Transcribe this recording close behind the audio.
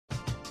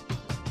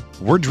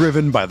We're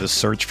driven by the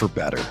search for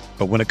better.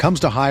 But when it comes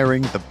to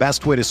hiring, the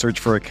best way to search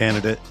for a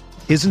candidate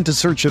isn't to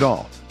search at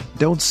all.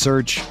 Don't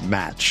search,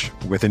 match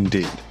with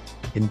Indeed.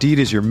 Indeed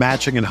is your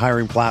matching and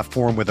hiring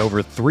platform with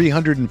over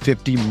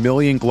 350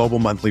 million global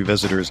monthly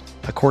visitors,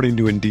 according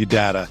to Indeed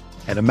data,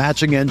 and a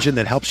matching engine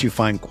that helps you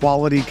find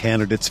quality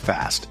candidates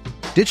fast.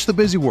 Ditch the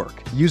busy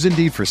work. Use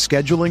Indeed for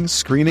scheduling,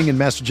 screening, and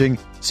messaging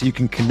so you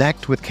can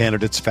connect with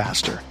candidates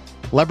faster.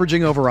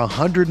 Leveraging over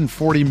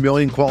 140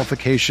 million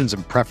qualifications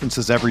and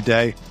preferences every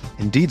day,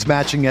 Indeed's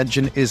matching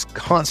engine is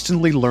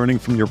constantly learning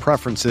from your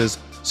preferences,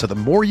 so the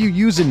more you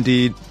use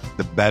Indeed,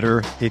 the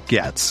better it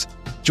gets.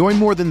 Join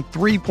more than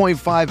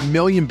 3.5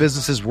 million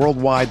businesses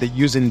worldwide that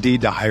use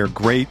Indeed to hire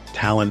great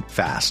talent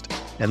fast.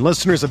 And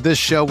listeners of this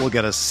show will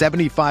get a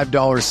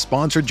 $75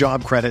 sponsored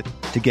job credit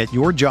to get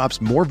your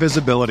jobs more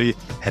visibility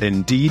at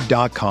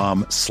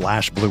Indeed.com/Blue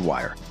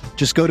Wire.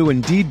 Just go to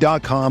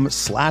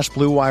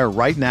Indeed.com/Blue Wire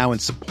right now and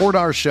support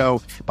our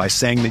show by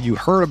saying that you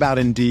heard about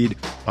Indeed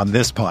on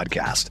this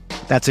podcast.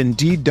 That's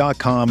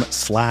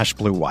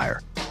Indeed.com/Blue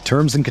Wire.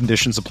 Terms and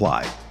conditions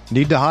apply.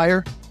 Need to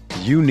hire?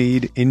 You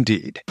need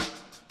Indeed.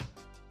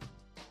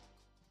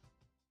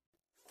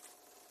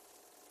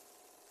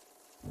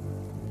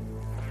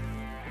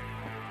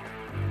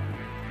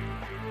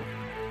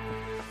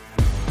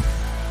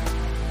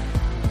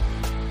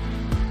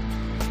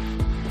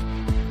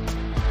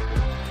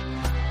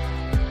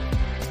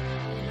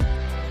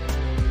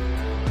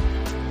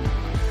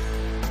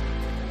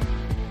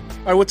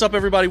 All right, what's up,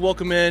 everybody?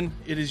 Welcome in.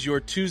 It is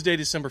your Tuesday,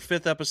 December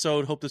 5th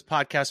episode. Hope this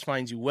podcast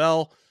finds you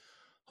well.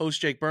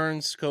 Host Jake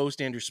Burns,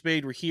 co-host Andrew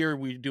Spade. We're here.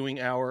 We're doing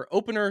our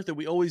opener that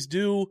we always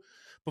do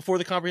before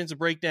the comprehensive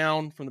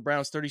breakdown from the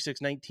Browns'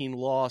 36-19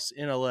 loss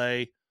in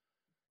LA.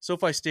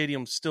 SoFi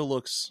Stadium still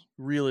looks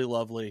really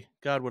lovely.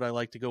 God, would I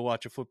like to go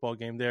watch a football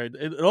game there.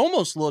 It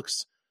almost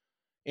looks,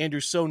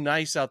 Andrew, so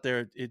nice out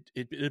there.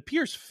 It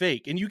appears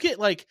fake. And you get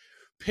like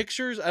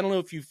pictures. I don't know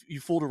if you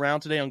fooled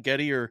around today on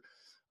Getty or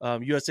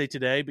USA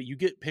Today, but you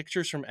get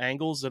pictures from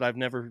angles that I've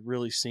never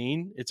really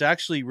seen. It's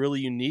actually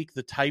really unique,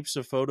 the types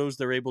of photos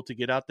they're able to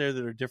get out there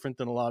that are different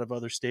than a lot of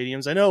other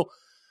stadiums. I know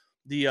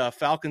the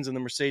Falcons and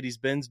the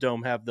Mercedes-Benz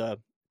Dome have the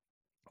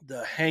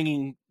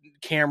hanging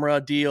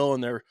camera deal,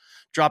 and they're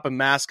dropping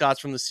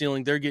mascots from the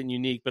ceiling. They're getting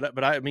unique,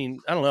 but I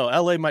mean, I don't know.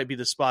 LA might be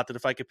the spot that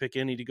if I could pick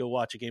any to go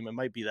watch a game, it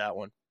might be that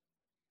one.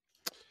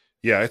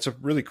 Yeah, it's a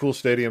really cool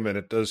stadium, and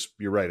it does.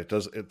 You're right. It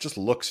does. It just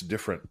looks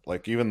different.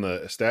 Like even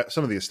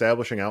some of the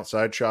establishing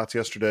outside shots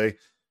yesterday.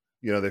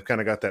 You know, they've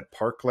kind of got that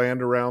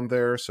parkland around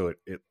there, so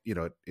it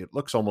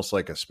looks almost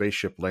like a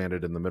spaceship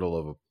landed in the middle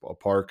of a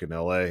park in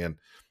L.A. And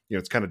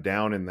it's kind of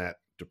down in that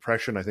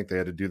depression. I think they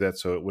had to do that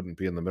so it wouldn't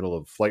be in the middle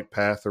of flight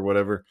path or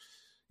whatever.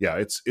 Yeah,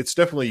 it's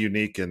definitely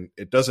unique, and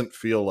it doesn't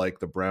feel like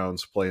the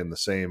Browns play in the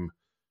same.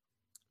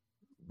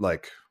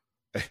 Like,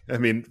 I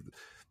mean.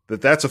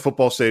 That's a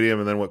football stadium,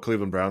 and then what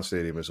Cleveland Browns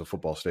Stadium is a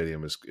football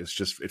stadium is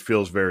just, it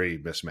feels very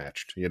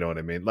mismatched. You know what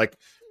I mean? Like,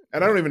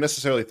 and I don't even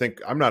necessarily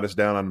think, I'm not as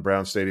down on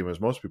Brown Stadium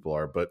as most people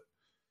are, but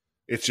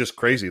it's just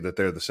crazy that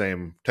they're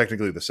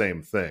technically the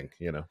same thing,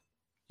 you know?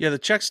 Yeah, the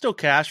check's still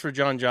cash for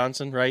John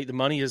Johnson, right? The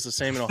money is the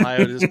same in Ohio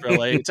as it is for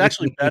LA. It's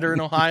actually better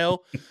in Ohio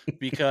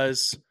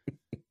because,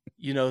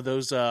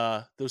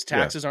 those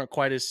taxes aren't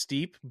quite as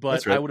steep,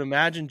 but right. I would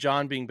imagine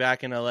John being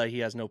back in LA, he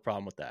has no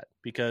problem with that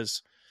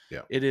because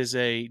it is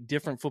a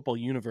different football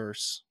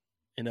universe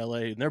in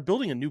LA, and they're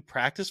building a new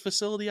practice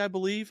facility, I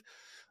believe,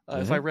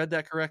 if I read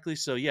that correctly.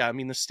 So, yeah, I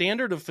mean, the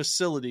standard of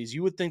facilities,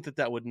 you would think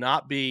that would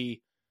not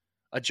be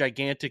a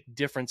gigantic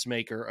difference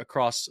maker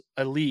across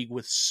a league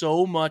with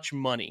so much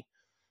money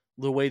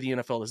the way the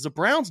NFL is. The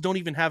Browns don't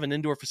even have an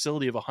indoor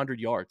facility of 100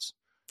 yards.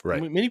 Right. I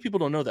mean, many people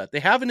don't know that.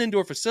 They have an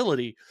indoor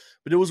facility,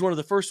 but it was one of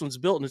the first ones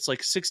built, and it's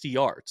like 60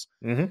 yards.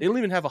 They don't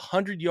even have a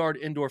 100-yard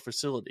indoor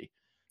facility.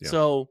 Yeah.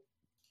 So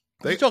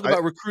you talk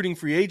about recruiting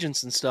free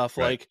agents and stuff,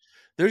 right. Like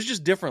there's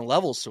just different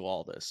levels to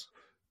all this.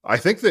 I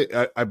think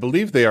that I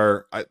believe they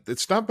are.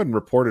 It's not been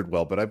reported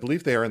well, but I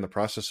believe they are in the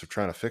process of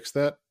trying to fix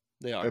that.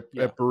 They are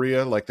at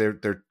Berea. Like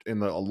they're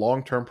in a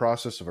long-term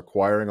process of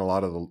acquiring a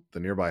lot of the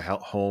nearby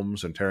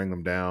homes and tearing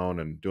them down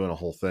and doing a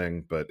whole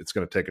thing. But it's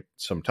going to take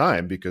some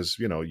time because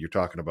you're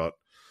talking about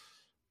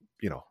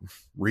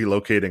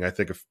relocating. I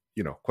think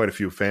quite a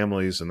few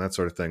families and that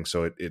sort of thing.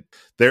 So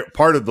they're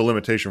part of the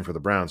limitation for the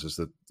Browns is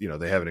that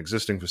they have an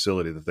existing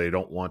facility that they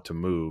don't want to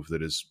move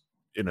that is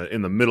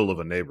in the middle of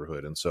a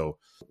neighborhood. And so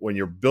when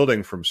you're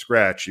building from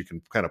scratch, you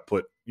can kind of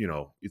put,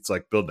 it's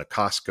like building a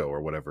Costco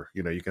or whatever,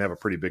 you can have a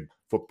pretty big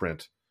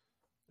footprint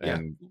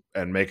and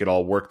make it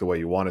all work the way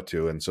you want it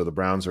to. And so the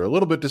Browns are a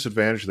little bit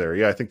disadvantaged there.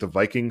 Yeah. I think the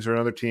Vikings are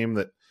another team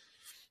that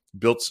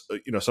built,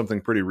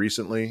 something pretty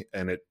recently.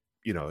 And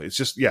it's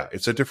just,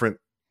 it's a different,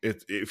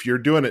 if you're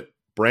doing it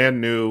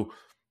brand new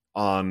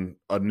on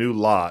a new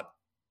lot,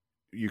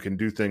 you can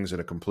do things in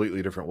a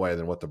completely different way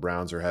than what the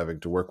Browns are having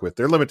to work with.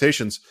 Their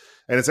limitations,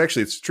 and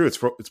it's true.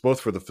 It's both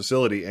for the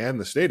facility and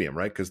the stadium,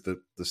 right? Because the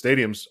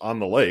stadium's on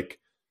the lake,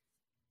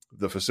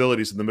 the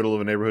facility's in the middle of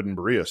a neighborhood in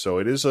Berea, so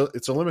it's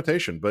a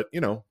limitation. But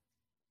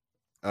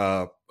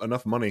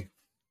enough money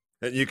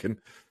And you can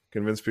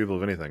convince people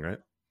of anything, right?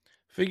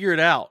 Figure it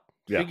out.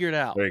 Yeah, Figure it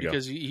out. there you go.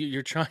 Because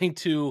you're trying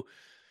to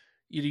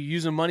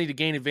use the money to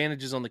gain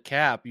advantages on the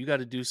cap. You got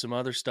to do some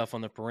other stuff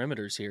on the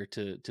perimeters here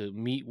to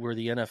meet where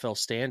the NFL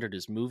standard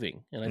is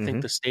moving. And I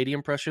think the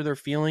stadium pressure they're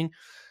feeling,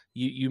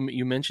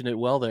 you mentioned it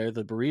well there,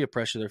 the Berea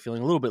pressure they're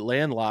feeling, a little bit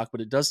landlocked,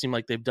 but it does seem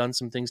like they've done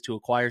some things to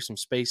acquire some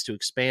space to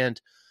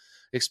expand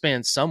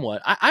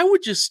somewhat. I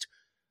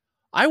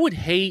would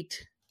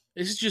hate,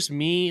 this is just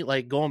me,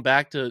 like going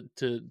back to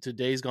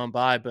days gone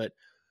by, but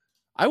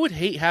I would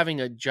hate having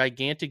a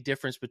gigantic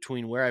difference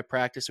between where I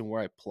practice and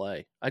where I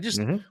play. I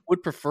just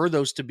would prefer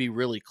those to be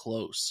really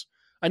close.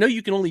 I know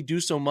you can only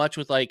do so much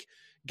with like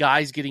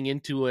guys getting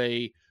into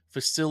a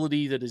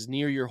facility that is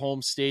near your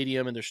home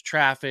stadium and there's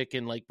traffic,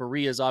 and like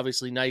Berea is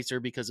obviously nicer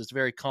because it's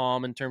very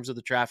calm in terms of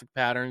the traffic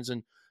patterns.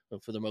 And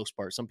for the most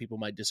part, some people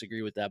might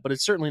disagree with that, but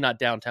it's certainly not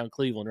downtown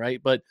Cleveland,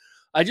 right? But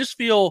I just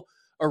feel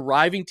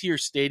arriving to your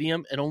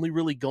stadium and only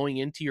really going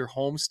into your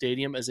home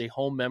stadium as a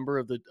home member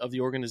of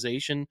the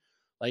organization,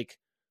 like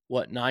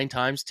what, 9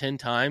 times, 10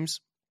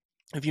 times,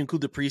 if you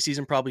include the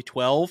preseason, probably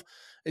 12.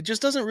 It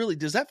just doesn't really,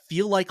 does that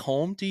feel like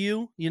home to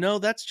you? You know,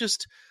 that's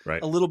just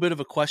a little bit of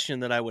a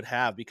question that I would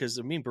have, because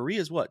I mean, Berea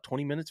is what,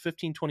 20 minutes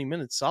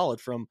solid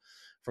from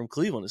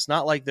Cleveland. It's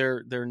not like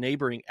they're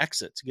neighboring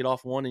exits. You get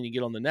off one and you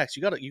get on the next.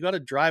 You got to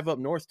drive up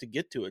north to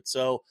get to it.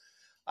 So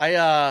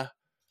I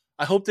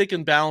hope they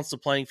can balance the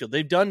playing field.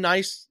 They've done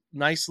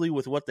nicely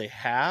with what they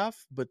have,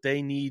 but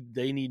they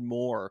need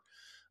more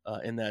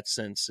in that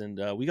sense.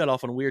 And we got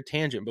off on a weird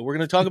tangent, but we're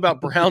going to talk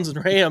about Browns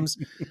and Rams.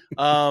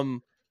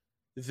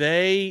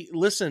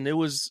 It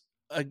was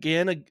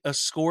again a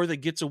score that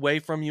gets away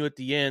from you at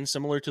the end,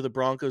 similar to the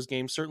Broncos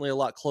game, certainly a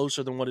lot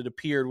closer than what it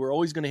appeared. We're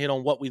always going to hit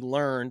on what we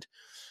learned.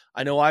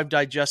 I know I've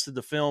digested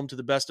the film to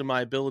the best of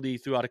my ability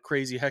throughout a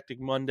crazy, hectic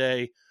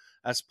Monday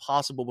as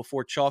possible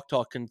before Chalk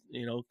Talk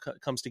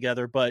comes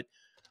together. But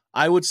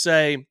I would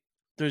say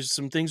there's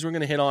some things we're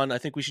going to hit on. I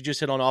think we should just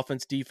hit on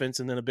offense, defense,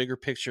 and then a bigger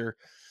picture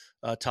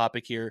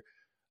topic here.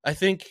 I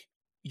think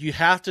you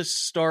have to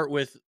start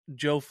with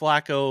Joe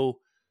Flacco.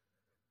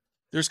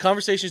 There's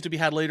conversations to be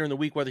had later in the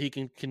week whether he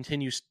can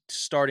continue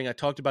starting. I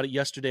talked about it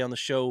yesterday on the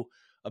show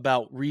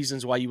about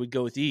reasons why you would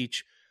go with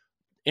each.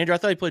 Andrew, I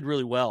thought he played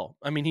really well.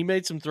 I mean, he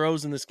made some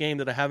throws in this game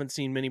that I haven't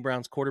seen many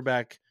Browns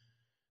quarterback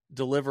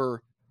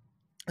deliver.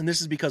 And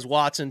this is because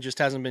Watson just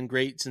hasn't been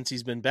great since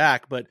he's been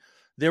back. But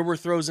there were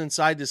throws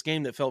inside this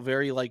game that felt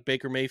very like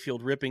Baker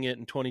Mayfield ripping it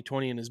in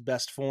 2020 in his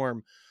best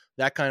form.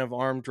 That kind of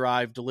arm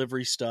drive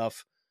delivery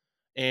stuff.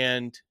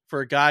 And for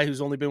a guy who's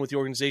only been with the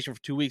organization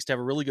for 2 weeks to have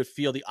a really good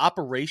feel, the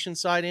operation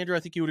side, Andrew, I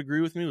think you would agree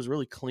with me, was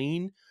really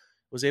clean.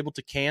 Was able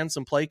to can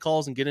some play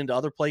calls and get into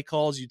other play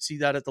calls. You'd see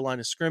that at the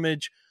line of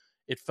scrimmage.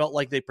 It felt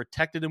like they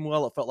protected him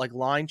well. It felt like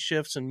line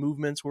shifts and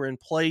movements were in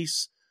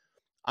place.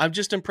 I'm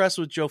just impressed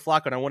with Joe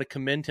Flacco, and I want to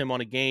commend him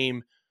on a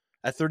game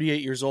at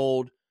 38 years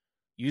old,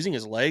 using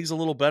his legs a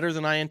little better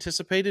than I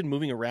anticipated,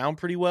 moving around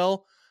pretty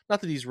well.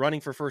 Not that he's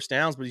running for first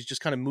downs, but he's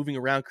just kind of moving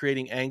around,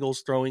 creating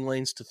angles, throwing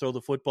lanes to throw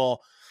the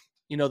football.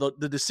 You know,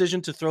 the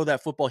decision to throw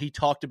that football he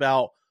talked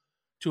about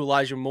to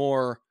Elijah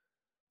Moore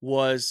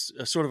was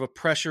a sort of a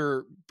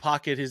pressure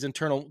pocket. His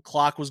internal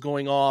clock was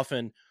going off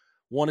and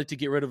wanted to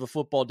get rid of the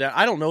football down.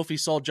 I don't know if he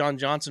saw John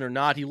Johnson or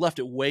not. He left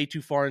it way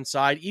too far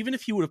inside. Even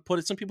if he would have put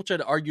it, some people tried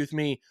to argue with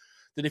me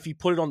that if he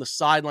put it on the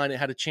sideline, it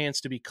had a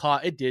chance to be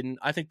caught. It didn't.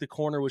 I think the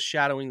corner was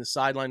shadowing the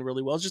sideline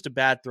really well. It was just a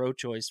bad throw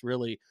choice,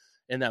 really,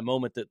 in that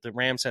moment that the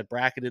Rams had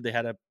bracketed. They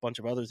had a bunch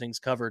of other things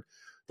covered.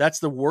 That's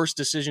the worst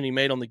decision he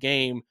made on the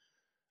game.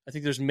 I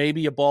think there's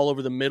maybe a ball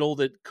over the middle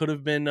that could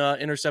have been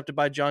intercepted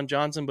by John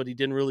Johnson, but he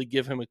didn't really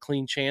give him a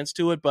clean chance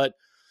to it. But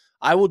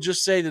I will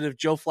just say that if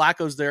Joe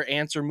Flacco's their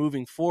answer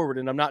moving forward,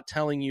 and I'm not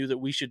telling you that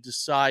we should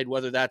decide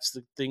whether that's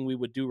the thing we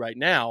would do right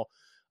now,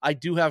 I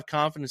do have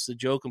confidence that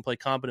Joe can play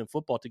competent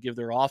football to give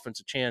their offense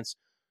a chance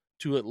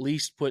to at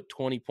least put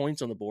 20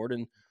 points on the board.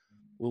 And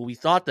well, we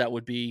thought that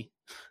would be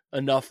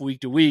enough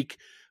week to week,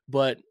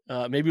 but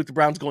maybe with the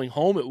Browns going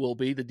home, it will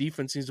be. The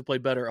defense seems to play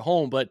better at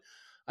home, but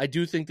I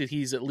do think that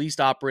he's at least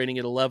operating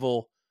at a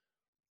level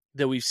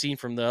that we've seen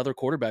from the other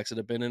quarterbacks that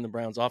have been in the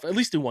Browns offense, at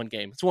least in one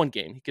game. It's one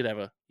game. He could have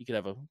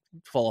a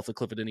fall off the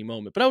cliff at any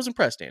moment, but I was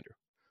impressed, Andrew.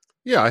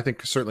 Yeah, I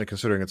think certainly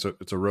considering it's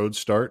a road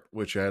start,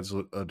 which adds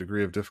a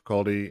degree of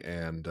difficulty.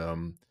 And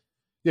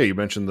yeah, you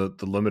mentioned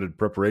the limited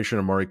preparation,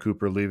 Amari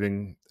Cooper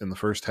leaving in the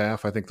first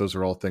half. I think those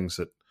are all things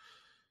that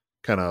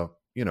kind of,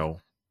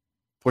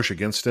 push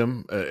against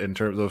him in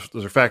terms of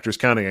those are factors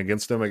counting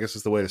against him, I guess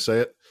is the way to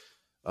say it.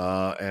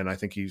 And I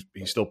think he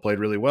still played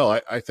really well.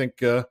 I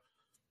think,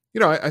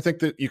 I think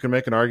that you can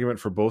make an argument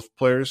for both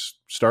players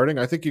starting.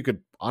 I think you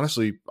could,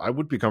 honestly, I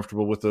would be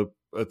comfortable with the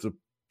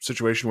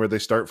situation where they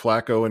start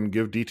Flacco and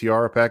give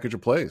DTR a package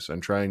of plays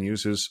and try and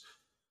use his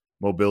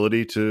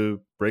mobility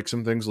to break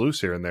some things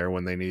loose here and there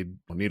when they need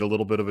a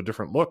little bit of a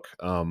different look.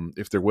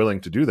 If they're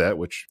willing to do that,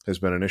 which has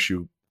been an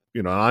issue,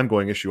 an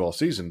ongoing issue all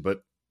season,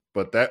 but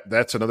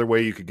that's another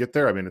way you could get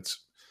there. I mean,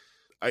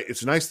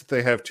 it's nice that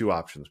they have two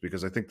options,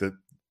 because I think that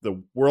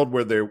the world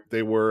where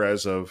they were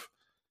as of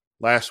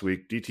last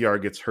week,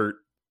 DTR gets hurt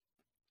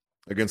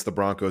against the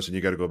Broncos, and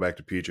you got to go back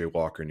to PJ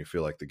Walker, and you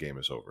feel like the game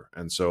is over.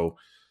 And so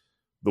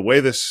the way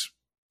this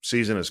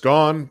season has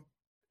gone,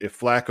 if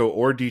Flacco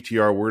or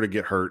DTR were to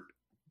get hurt,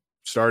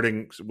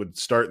 would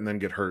start and then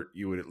get hurt,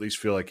 you would at least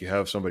feel like you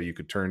have somebody you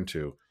could turn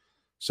to.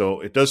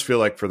 So it does feel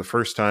like for the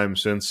first time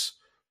since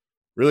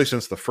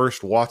the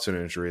first Watson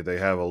injury, they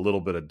have a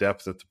little bit of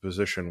depth at the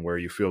position where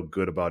you feel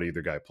good about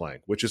either guy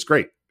playing, which is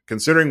great.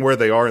 Considering where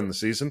they are in the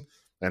season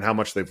and how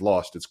much they've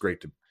lost, it's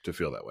great to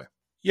feel that way.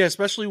 Yeah,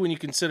 especially when you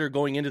consider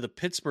going into the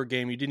Pittsburgh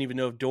game, you didn't even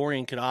know if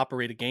Dorian could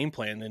operate a game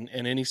plan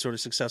in any sort of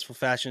successful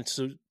fashion.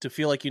 So to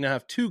feel like you now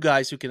have two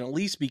guys who can at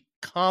least be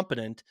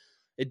competent,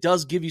 it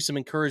does give you some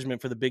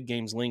encouragement for the big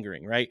games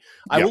lingering, right?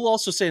 Yeah. I will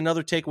also say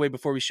another takeaway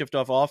before we shift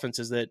off offense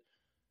is that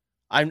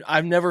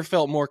I've never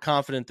felt more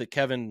confident that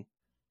Kevin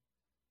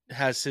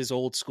has his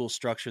old school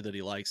structure that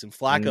he likes. And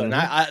Flacco,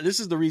 and this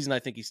is the reason I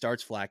think he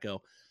starts Flacco.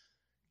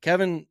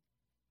 Kevin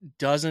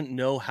doesn't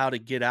know how to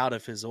get out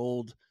of his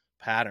old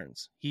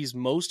patterns. He's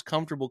most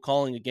comfortable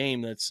calling a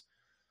game that's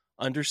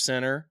under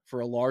center for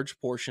a large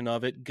portion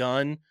of it,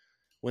 gun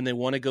when they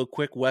want to go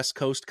quick West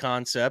Coast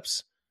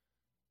concepts,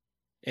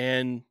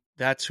 and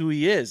that's who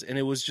he is. And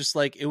it was just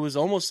like, it was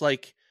almost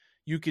like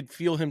you could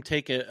feel him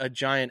take a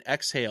giant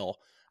exhale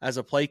as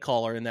a play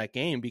caller in that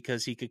game,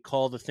 because he could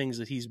call the things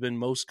that he's been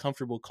most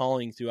comfortable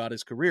calling throughout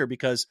his career,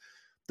 because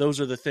those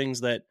are the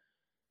things that,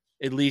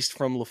 at least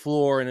from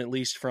LaFleur and at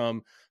least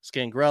from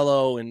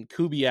Scangrello and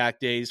Kubiak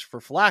days for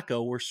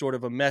Flacco, were sort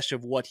of a mesh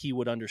of what he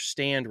would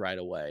understand right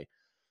away.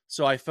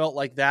 So I felt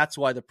like that's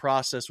why the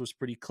process was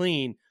pretty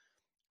clean,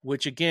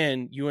 which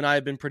again, you and I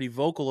have been pretty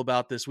vocal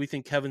about this. We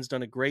think Kevin's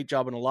done a great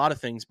job in a lot of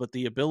things, but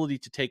the ability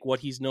to take what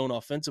he's known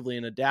offensively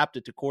and adapt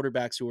it to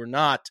quarterbacks who are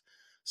not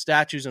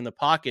statues in the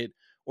pocket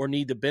or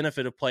need the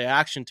benefit of play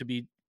action to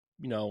be,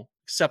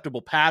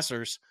 acceptable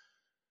passers,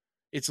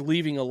 it's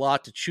leaving a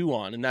lot to chew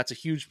on. And that's a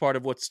huge part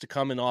of what's to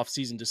come in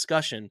off-season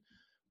discussion.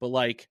 But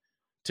like,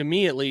 to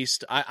me, at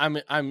least, I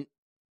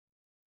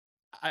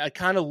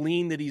kind of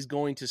lean that he's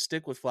going to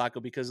stick with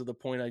Flacco because of the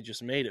point I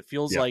just made. It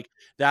feels like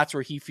that's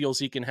where he feels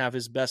he can have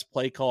his best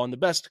play call and the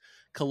best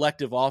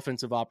collective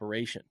offensive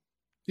operation.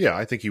 Yeah,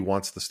 I think he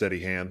wants the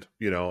steady hand,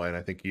 and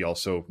I think he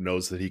also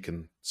knows that he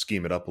can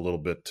scheme it up a little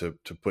bit to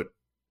put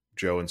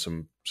Joe in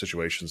some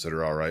situations that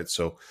are all right.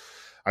 So,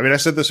 I mean, I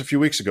said this a few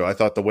weeks ago. I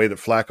thought the way that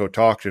Flacco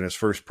talked in his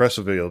first press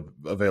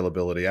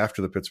availability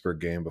after the Pittsburgh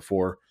game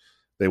before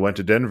they went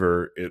to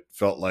Denver, it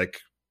felt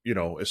like,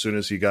 as soon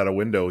as he got a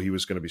window, he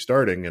was going to be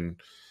starting. And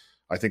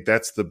I think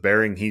that's the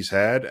bearing he's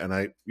had. And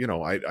I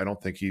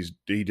don't think he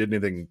did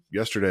anything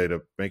yesterday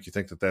to make you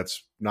think that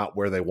that's not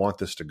where they want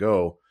this to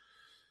go.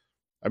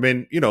 I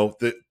mean,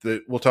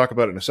 we'll talk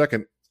about it in a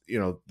second.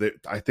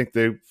 I think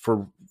they,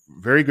 for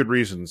very good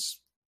reasons,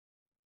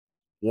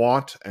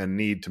 want and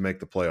need to make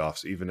the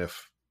playoffs, even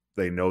if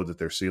they know that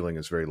their ceiling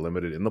is very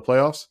limited in the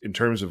playoffs. In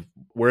terms of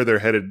where they're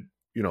headed,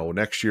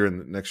 next year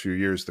and the next few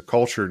years, the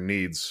culture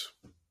needs,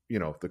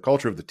 the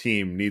culture of the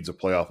team needs a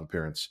playoff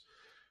appearance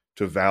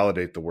to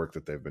validate the work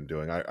that they've been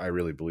doing. I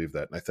really believe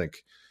that. And I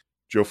think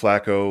Joe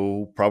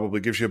Flacco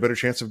probably gives you a better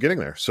chance of getting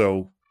there.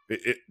 So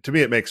to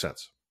me, it makes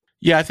sense.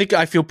 Yeah,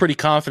 I feel pretty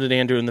confident,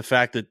 Andrew, in the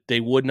fact that they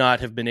would not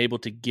have been able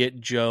to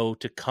get Joe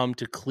to come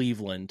to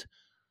Cleveland.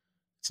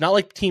 It's not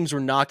like teams were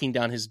knocking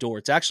down his door.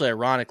 It's actually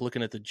ironic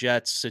looking at the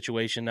Jets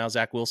situation. Now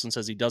Zach Wilson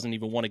says he doesn't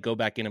even want to go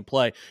back in and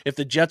play. If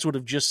the Jets would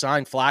have just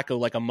signed Flacco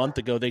like a month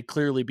ago, they'd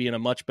clearly be in a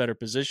much better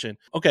position.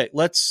 Okay,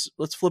 let's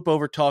flip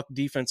over, talk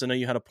defense. I know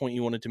you had a point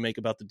you wanted to make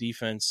about the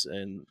defense.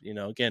 And,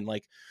 again,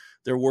 like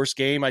their worst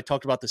game, I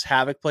talked about this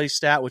havoc play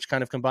stat, which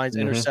kind of combines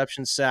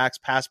interceptions, sacks,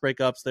 pass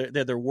breakups.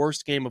 They're their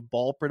worst game of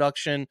ball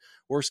production,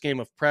 worst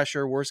game of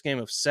pressure, worst game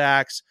of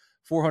sacks,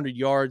 400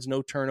 yards,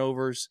 no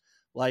turnovers.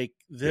 Like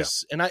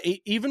this, and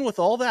even with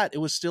all that, it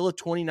was still a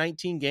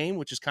 2019 game,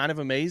 which is kind of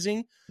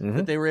amazing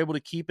that they were able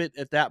to keep it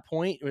at that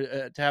point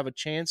to have a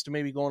chance to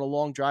maybe go on a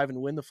long drive and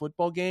win the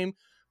football game.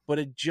 But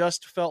it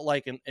just felt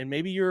like, and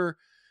maybe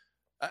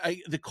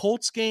the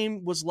Colts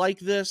game was like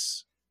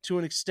this to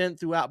an extent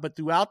throughout, but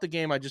throughout the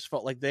game, I just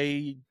felt like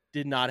they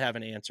did not have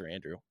an answer,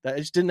 Andrew. That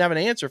just didn't have an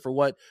answer for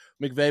what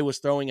McVay was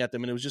throwing at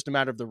them, and it was just a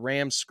matter of the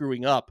Rams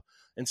screwing up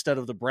instead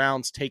of the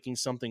Browns taking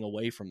something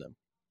away from them.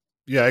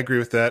 Yeah, I agree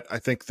with that. I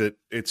think that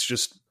it's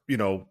just,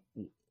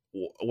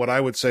 what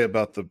I would say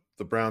about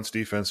the Browns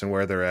defense and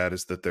where they're at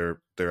is that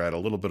they're at a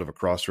little bit of a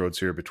crossroads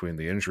here between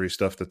the injury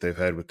stuff that they've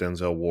had with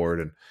Denzel Ward,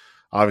 and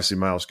obviously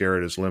Myles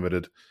Garrett is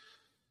limited,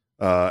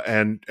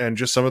 and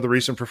just some of the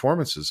recent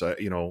performances.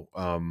 You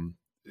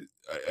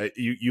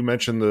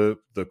mentioned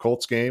the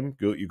Colts game.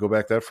 You go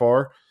back that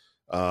far.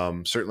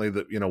 Certainly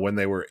when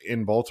they were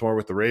in Baltimore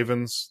with the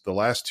Ravens, the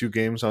last two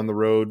games on the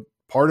road,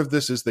 part of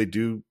this is they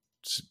do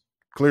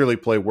clearly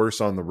play worse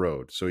on the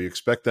road. So you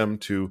expect them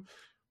to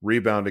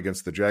rebound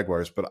against the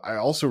Jaguars. But I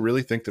also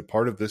really think that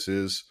part of this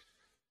is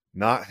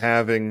not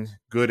having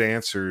good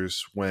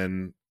answers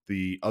when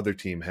the other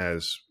team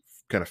has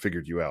kind of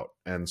figured you out.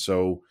 And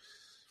so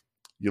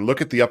you look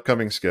at the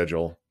upcoming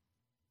schedule.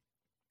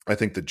 I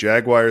think the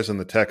Jaguars and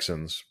the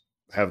Texans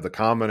have the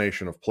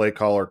combination of play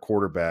caller,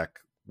 quarterback,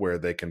 where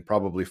they can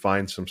probably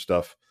find some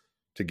stuff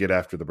to get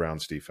after the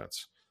Browns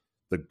defense.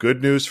 The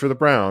good news for the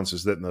Browns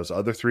is that in those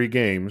other 3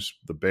 games,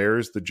 the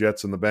Bears, the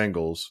Jets, and the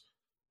Bengals,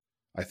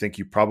 I think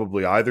you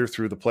probably either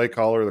through the play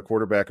caller, the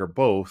quarterback, or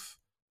both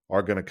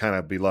are going to kind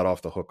of be let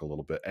off the hook a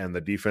little bit. And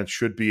the defense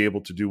should be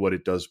able to do what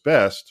it does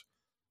best,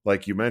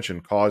 like you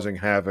mentioned, causing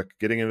havoc,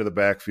 getting into the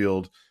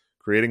backfield,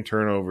 creating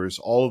turnovers,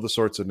 all of the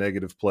sorts of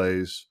negative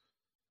plays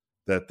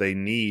that they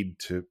need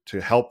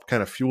to help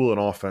kind of fuel an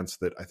offense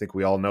that I think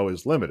we all know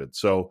is limited.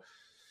 So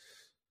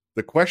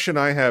the question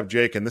I have,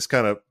 Jake, and this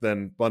kind of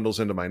then bundles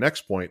into my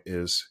next point,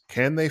 is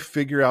can they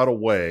figure out a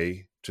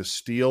way to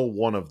steal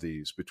one of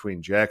these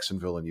between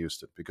Jacksonville and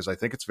Houston? Because I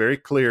think it's very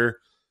clear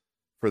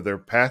for their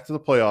path to the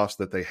playoffs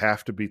that they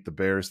have to beat the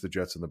Bears, the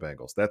Jets, and the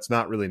Bengals. That's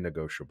not really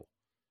negotiable.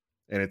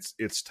 And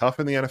it's tough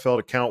in the NFL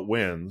to count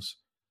wins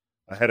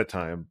ahead of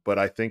time, but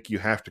I think you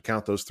have to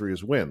count those 3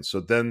 as wins. So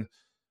then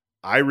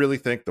I really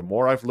think the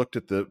more I've looked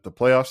at the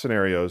playoff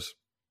scenarios,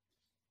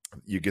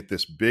 you get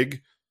this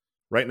big,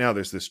 right now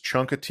there's this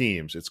chunk of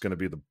teams. It's going to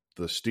be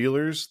the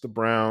Steelers, the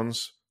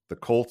Browns, the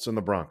Colts, and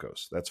the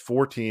Broncos. That's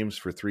 4 teams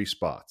for 3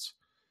 spots.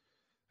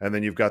 And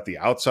then you've got the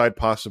outside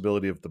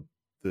possibility of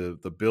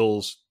the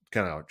Bills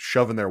kind of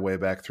shoving their way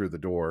back through the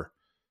door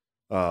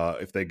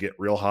if they get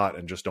real hot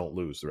and just don't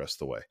lose the rest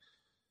of the way.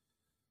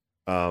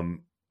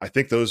 I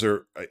think those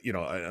are,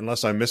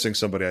 unless I'm missing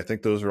somebody, I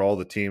think those are all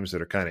the teams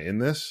that are kind of in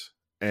this.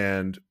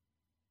 And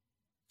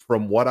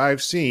from what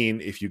I've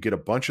seen, if you get a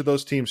bunch of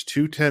those teams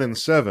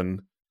 2-10-7,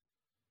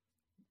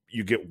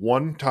 you get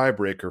one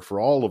tiebreaker for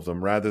all of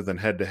them rather than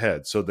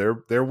head-to-head. So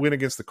their win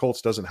against the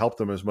Colts doesn't help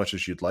them as much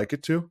as you'd like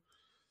it to.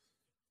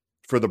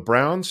 For the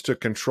Browns to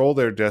control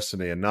their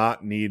destiny and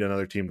not need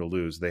another team to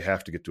lose, they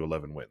have to get to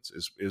 11 wins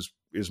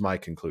is my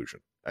conclusion.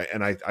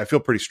 And I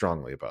feel pretty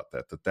strongly about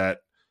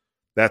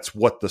that's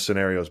what the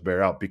scenarios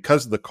bear out,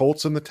 because the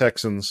Colts and the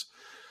Texans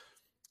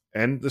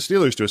and the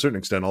Steelers to a certain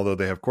extent, although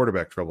they have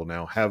quarterback trouble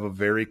now, have a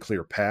very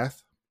clear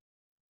path.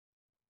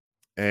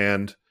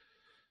 And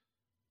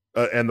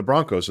the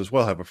Broncos as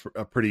well have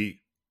a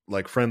pretty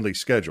friendly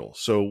schedule.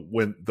 So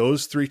when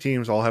those 3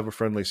 teams all have a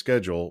friendly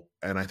schedule,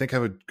 and I think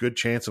have a good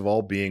chance of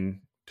all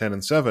being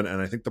 10-7,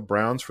 and I think the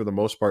Browns for the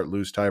most part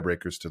lose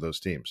tiebreakers to those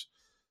teams.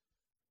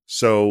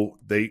 So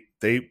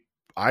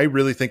I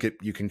really think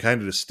you can kind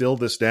of distill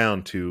this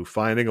down to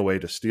finding a way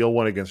to steal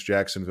one against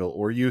Jacksonville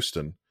or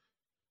Houston,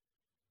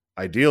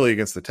 ideally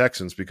against the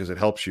Texans, because it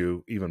helps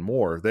you even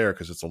more there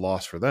because it's a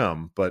loss for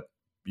them, but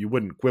you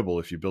wouldn't quibble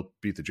if you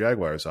beat the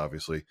Jaguars,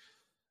 obviously.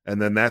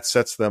 And then that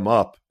sets them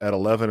up at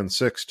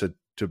 11-6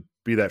 to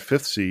be that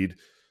 5th seed.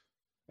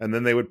 And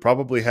then they would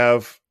probably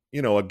have,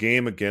 a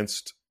game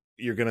against,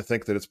 you're going to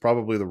think that it's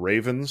probably the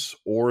Ravens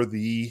or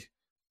the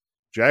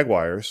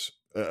Jaguars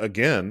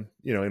again,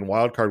 in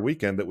wild card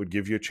weekend, that would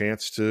give you a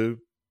chance to,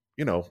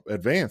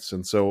 advance.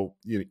 And so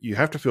you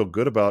have to feel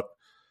good about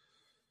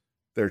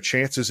their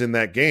chances in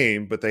that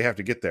game, but they have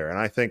to get there. And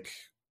I think,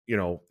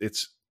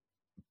 it's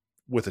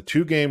with a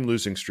 2-game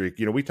losing streak.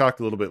 We talked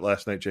a little bit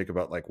last night, Jake,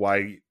 about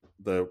why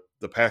the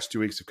past 2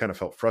 weeks have kind of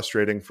felt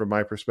frustrating from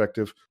my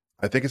perspective.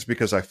 I think it's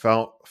because I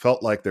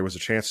felt like there was a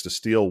chance to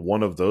steal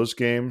one of those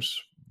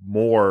games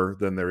more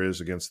than there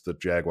is against the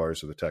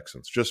Jaguars or the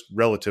Texans, just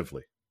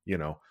relatively.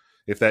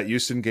 If that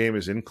Houston game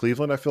is in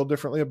Cleveland, I feel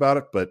differently about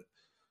it, but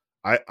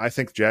I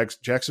think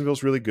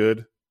Jacksonville's really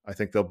good. I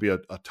think there'll be a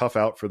tough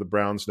out for the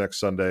Browns next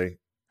Sunday.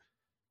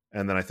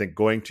 And then I think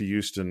going to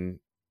Houston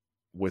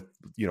with,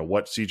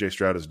 what CJ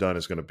Stroud has done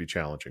is going to be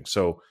challenging.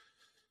 So,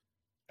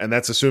 and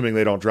that's assuming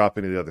they don't drop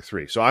any of the other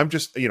 3. So I'm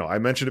just, I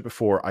mentioned it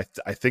before.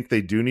 I think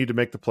they do need to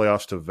make the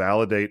playoffs to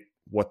validate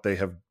what they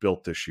have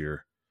built this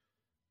year.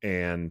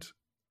 And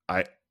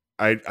I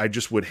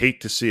just would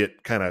hate to see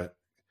it kind of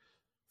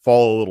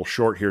fall a little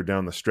short here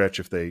down the stretch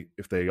if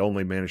they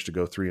only manage to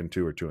go 3-2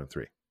 or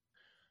 2-3.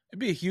 It'd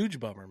be a huge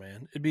bummer,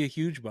 man. It'd be a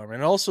huge bummer.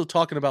 And also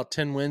talking about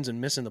 10 wins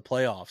and missing the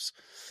playoffs,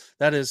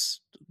 that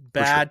is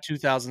bad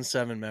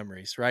 2007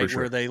 memories, right?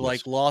 Sure. Where they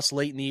lost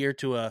late in the year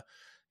to a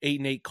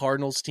 8-8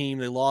 Cardinals team.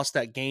 They lost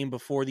that game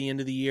before the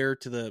end of the year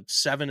to the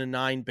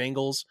 7-9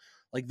 Bengals.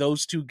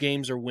 Those 2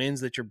 games are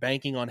wins that you're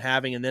banking on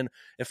having. And then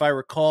if I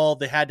recall,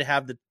 they had to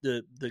have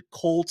the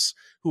Colts,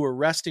 who were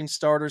resting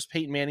starters.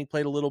 Peyton Manning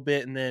played a little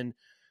bit, and then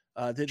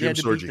they had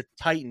to beat the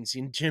Titans.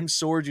 And Jim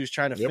Sorgi was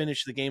trying to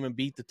finish the game and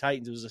beat the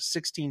Titans. It was a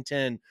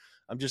 16-10.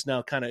 I'm just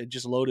now kind of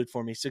just loaded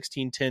for me.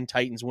 16-10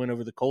 Titans win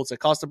over the Colts. That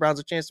cost the Browns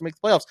a chance to make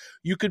the playoffs.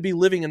 You could be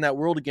living in that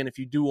world again if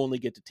you do only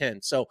get to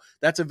 10. So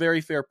that's a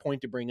very fair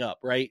point to bring up,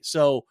 right?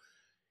 So,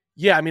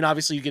 yeah, I mean,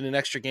 obviously you get an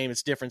extra game.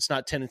 It's different. It's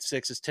not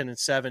 10-6. It's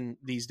 10-7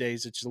 these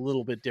days. It's a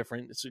little bit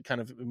different. It's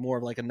kind of more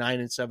of like a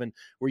 9-7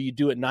 where you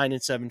do it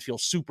 9-7, feel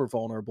super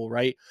vulnerable,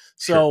 right?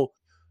 Sure. So,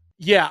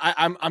 yeah,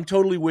 I'm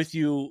totally with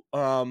you.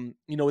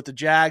 With the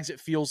Jags,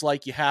 it feels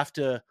like you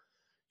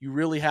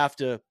really have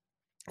to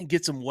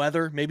get some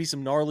weather, maybe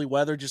some gnarly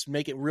weather, just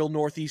make it real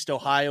Northeast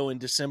Ohio in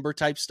December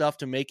type stuff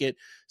to make it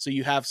so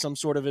you have some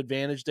sort of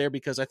advantage there,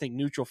 because I think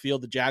neutral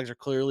field, the Jags are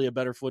clearly a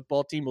better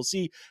football team. We'll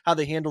see how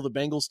they handle the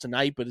Bengals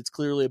tonight, but it's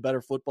clearly a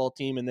better football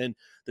team. And then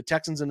the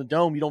Texans in the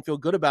Dome, you don't feel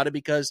good about it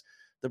because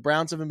the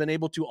Browns haven't been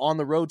able to, on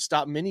the road,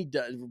 stop many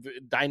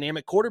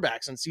dynamic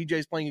quarterbacks, and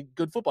CJ's playing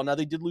good football. Now,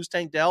 they did lose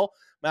Tank Dell,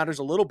 matters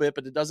a little bit,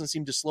 but it doesn't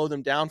seem to slow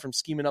them down from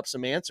scheming up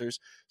some answers.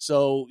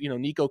 So,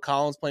 Nico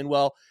Collins playing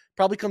well.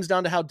 Probably comes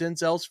down to how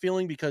Denzel's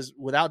feeling, because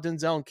without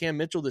Denzel and Cam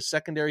Mitchell, the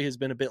secondary has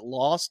been a bit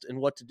lost in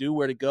what to do,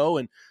 where to go,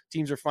 and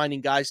teams are finding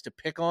guys to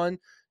pick on.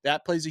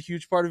 That plays a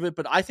huge part of it.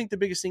 But I think the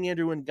biggest thing,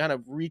 Andrew, and kind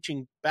of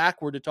reaching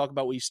backward to talk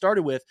about what you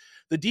started with,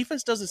 the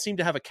defense doesn't seem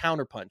to have a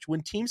counterpunch.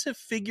 When teams have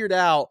figured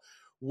out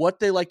what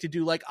they like to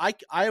do, like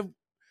I've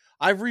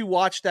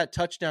rewatched that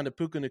touchdown to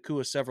Puka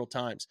Nacua several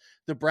times.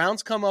 The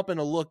Browns come up in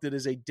a look that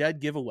is a dead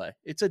giveaway.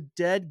 It's a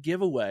dead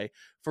giveaway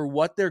for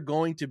what they're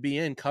going to be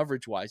in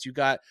coverage-wise. You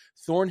got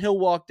Thornhill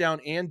walk down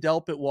and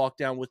Delpit walk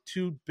down with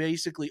two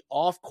basically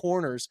off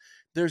corners.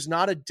 There's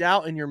not a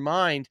doubt in your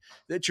mind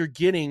that you're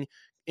getting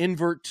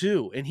invert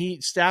two.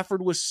 And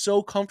Stafford was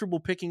so comfortable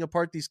picking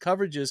apart these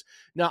coverages.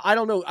 Now, I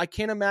don't know. I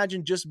can't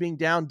imagine just being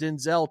down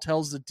Denzel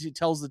tells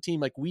the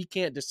team, like, we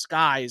can't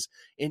disguise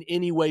in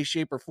any way,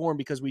 shape, or form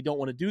because we don't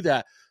want to do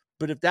that.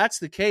 But if that's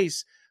the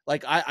case,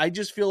 like, I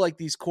just feel like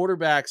these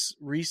quarterbacks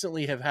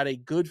recently have had a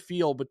good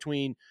feel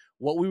between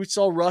what we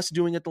saw Russ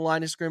doing at the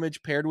line of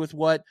scrimmage paired with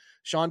what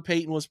Sean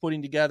Payton was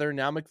putting together.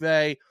 Now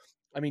McVay.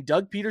 I mean,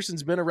 Doug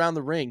Peterson's been around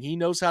the ring. He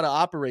knows how to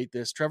operate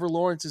this. Trevor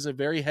Lawrence is a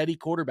very heady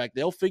quarterback.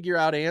 They'll figure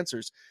out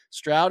answers.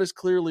 Stroud is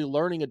clearly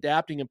learning,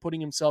 adapting, and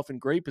putting himself in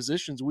great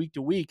positions week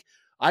to week.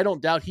 I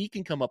don't doubt he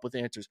can come up with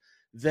answers.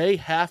 They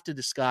have to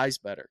disguise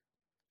better.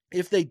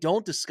 If they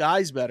don't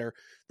disguise better,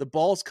 the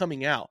ball's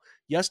coming out.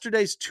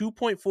 Yesterday's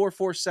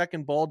 2.44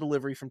 second ball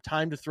delivery from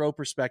time to throw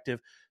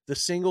perspective, the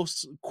single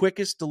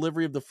quickest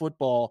delivery of the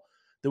football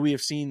that we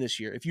have seen this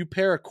year. If you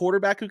pair a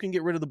quarterback who can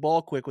get rid of the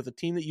ball quick with a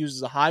team that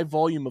uses a high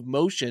volume of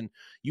motion,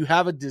 you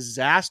have a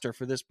disaster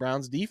for this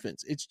Browns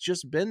defense. It's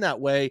just been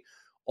that way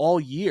all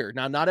year.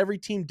 Now, not every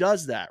team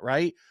does that,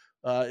 right?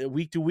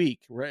 Week to week,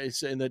 right?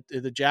 And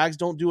the Jags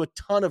don't do a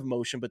ton of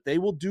motion, but they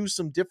will do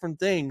some different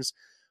things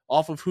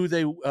off of who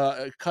they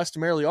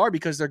customarily are,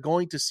 because they're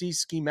going to see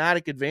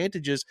schematic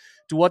advantages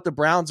to what the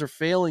Browns are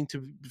failing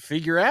to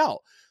figure out.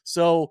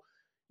 So,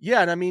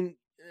 yeah, and I mean,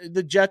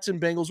 the Jets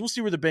and Bengals, we'll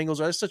see where the Bengals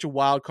are. It's such a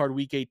wild card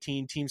week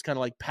 18. Teams kind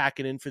of like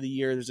packing in for the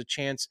year. There's a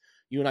chance,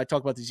 you and I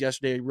talked about this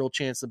yesterday, a real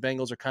chance the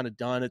Bengals are kind of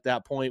done at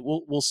that point.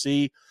 We'll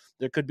see.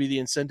 There could be the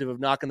incentive of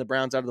knocking the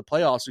Browns out of the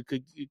playoffs.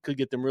 It could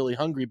get them really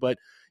hungry. But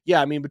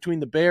yeah, I mean, between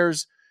the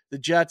Bears, the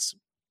Jets,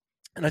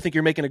 and I think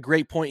you're making a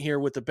great point here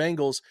with the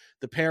Bengals,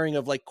 the pairing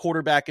of like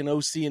quarterback and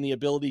OC and the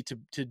ability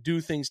to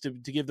do things to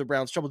give the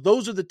Browns trouble.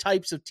 Those are the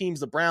types of teams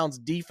the Browns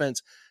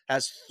defense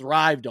has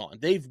thrived on.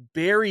 They've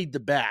buried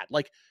the bad,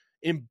 like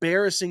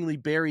embarrassingly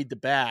buried the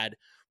bad.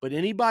 But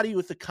anybody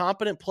with the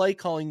competent play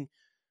calling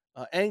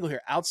angle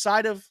here,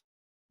 outside of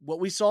what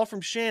we saw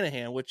from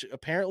Shanahan, which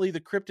apparently the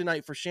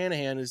kryptonite for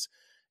Shanahan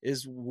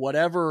is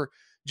whatever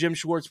Jim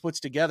Schwartz puts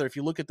together. If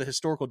you look at the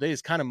historical data,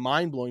 it's kind of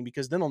mind-blowing,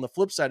 because then on the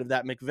flip side of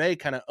that, McVay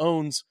kind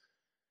of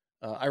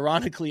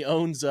ironically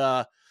owns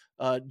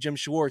Jim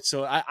Schwartz.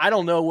 So I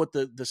don't know what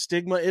the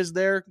stigma is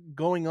there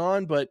going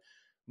on, but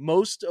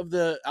most of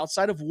the,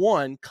 outside of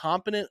one,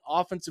 competent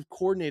offensive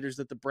coordinators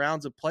that the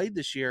Browns have played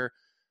this year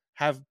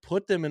have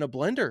put them in a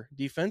blender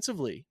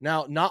defensively.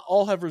 Now, not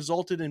all have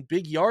resulted in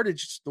big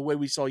yardage the way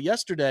we saw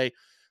yesterday,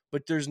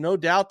 but there's no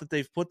doubt that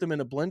they've put them in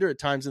a blender at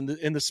times. And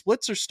the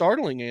splits are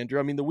startling, Andrew.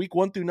 I mean, the week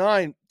 1 through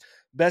 9,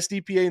 best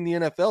EPA in the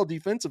NFL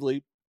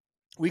defensively.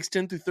 Weeks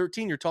 10 through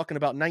 13, you're talking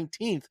about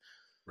 19th.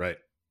 Right.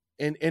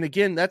 And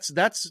again,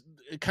 that's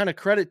kind of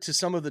credit to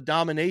some of the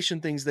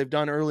domination things they've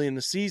done early in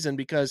the season,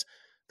 because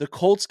the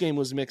Colts game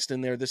was mixed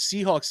in there. The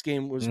Seahawks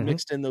game was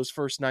mixed in those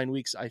first 9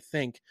 weeks, I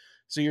think.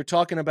 So you're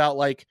talking about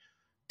like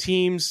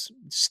teams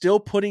still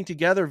putting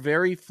together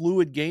very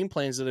fluid game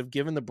plans that have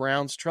given the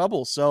Browns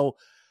trouble. So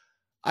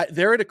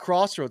they're at a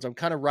crossroads. I'm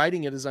kind of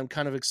writing it as I'm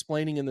kind of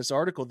explaining in this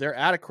article. They're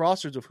at a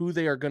crossroads of who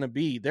they are going to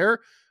be.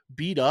 They're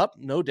beat up,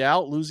 no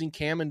doubt, losing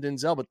Cam and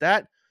Denzel, but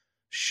that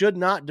should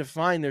not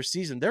define their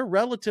season. They're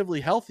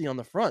relatively healthy on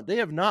the front. They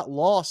have not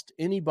lost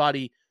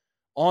anybody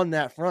on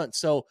that front.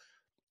 So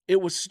it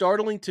was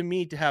startling to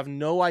me to have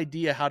no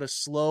idea how to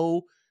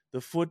slow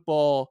the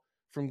football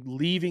from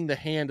leaving the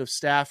hand of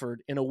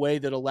Stafford in a way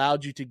that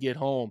allowed you to get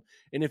home.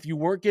 And if you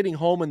weren't getting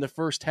home in the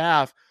first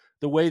half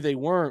the way they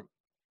weren't,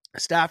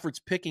 Stafford's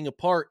picking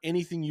apart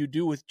anything you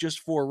do with just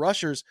 4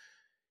 rushers,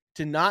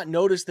 to not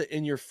notice that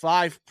in your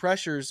 5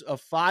 pressures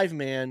of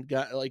 5-man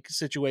like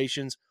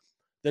situations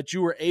that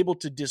you were able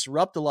to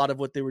disrupt a lot of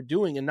what they were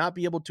doing and not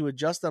be able to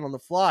adjust that on the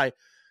fly,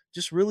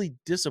 just really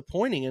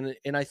disappointing.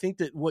 And I think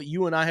that what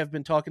you and I have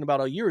been talking about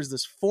all year is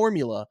this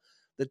formula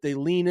that they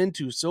lean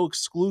into so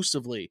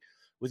exclusively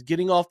with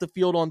getting off the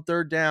field on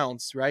third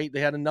downs, right? They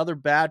had another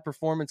bad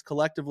performance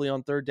collectively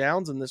on third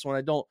downs, and this one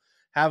I don't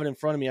have it in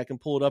front of me. I can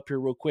pull it up here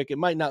real quick. It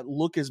might not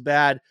look as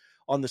bad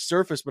on the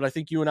surface, but I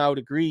think you and I would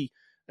agree.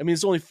 I mean,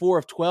 it's only 4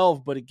 of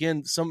 12, but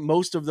again,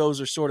 most of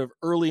those are sort of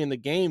early in the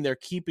game. They're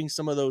keeping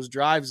some of those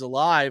drives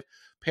alive,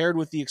 paired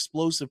with the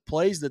explosive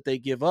plays that they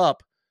give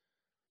up.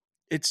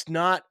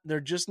 They're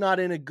just not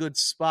in a good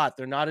spot.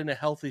 They're not in a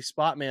healthy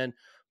spot, man.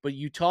 But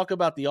you talk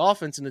about the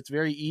offense, and it's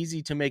very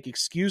easy to make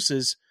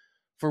excuses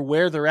for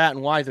where they're at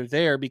and why they're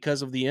there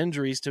because of the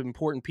injuries to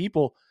important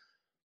people.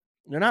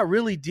 They're not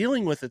really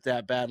dealing with it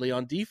that badly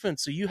on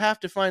defense. So you have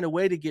to find a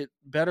way to get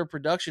better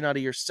production out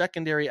of your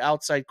secondary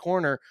outside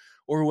corner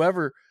or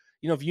whoever.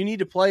 If you need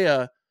to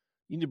play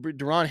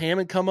Deron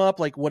Hammond come up,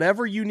 like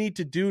whatever you need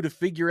to do to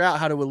figure out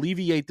how to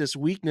alleviate this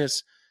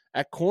weakness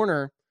at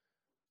corner,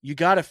 you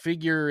got to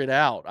figure it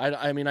out.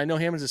 I mean, I know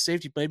Hammond's a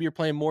safety. Maybe you're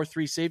playing more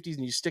 3 safeties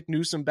and you stick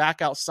Newsome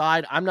back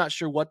outside. I'm not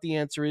sure what the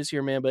answer is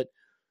here, man, but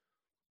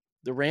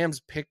the Rams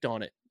picked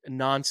on it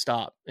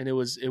nonstop, and it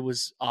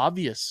was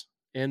obvious.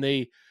 And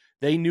they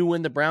knew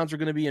when the Browns were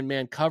going to be in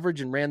man coverage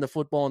and ran the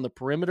football on the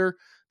perimeter.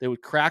 They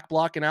would crack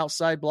block an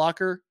outside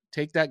blocker,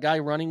 take that guy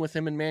running with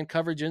him in man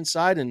coverage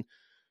inside, and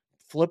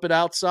flip it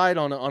outside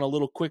on a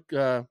little quick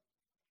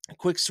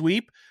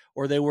sweep,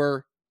 or they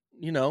were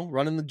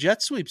running the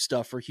jet sweep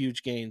stuff for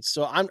huge gains.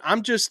 So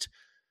I'm just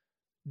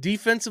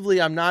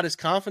defensively, I'm not as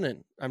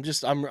confident. I'm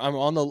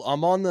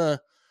on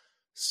the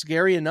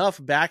scary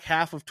enough back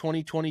half of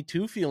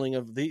 2022 feeling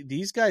of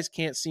these guys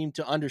can't seem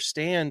to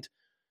understand.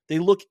 They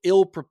look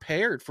ill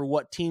prepared for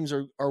what teams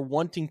are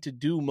wanting to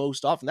do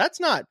most often. That's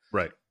not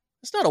right.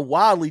 It's not a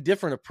wildly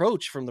different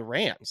approach from the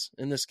Rams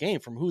in this game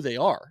from who they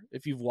are.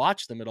 If you've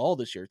watched them at all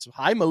this year, it's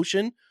high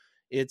motion.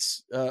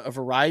 It's a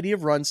variety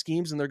of run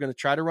schemes, and they're going to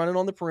try to run it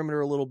on the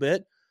perimeter a little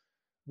bit.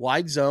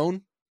 Wide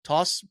zone,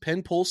 toss,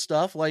 pin, pull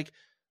stuff. Like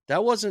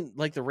that wasn't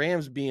like the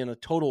Rams being a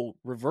total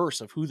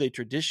reverse of who they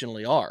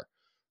traditionally are.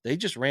 They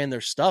just ran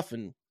their stuff,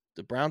 and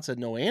the Browns had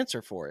no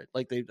answer for it.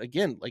 Like they,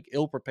 again, like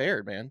ill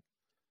prepared, man.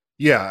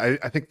 Yeah,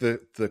 I think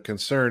the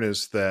concern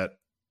is that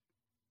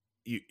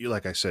you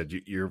like I said,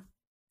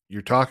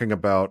 you're talking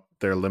about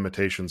their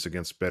limitations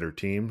against better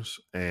teams,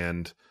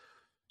 and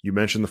you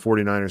mentioned the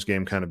 49ers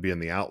game kind of being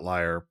the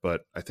outlier,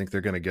 but I think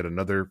they're going to get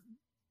another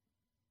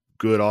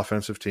good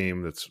offensive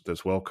team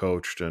that's well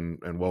coached and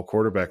well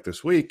quarterbacked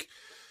this week.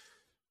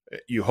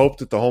 You hope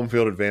that the home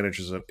field advantage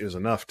is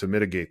enough to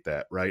mitigate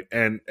that, right?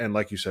 And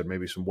like you said,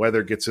 maybe some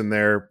weather gets in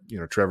there.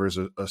 Trevor's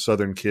a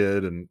Southern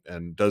kid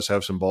and does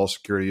have some ball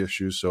security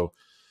issues, so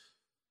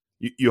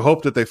you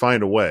hope that they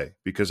find a way,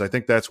 because I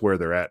think that's where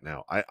they're at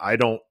now. I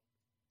don't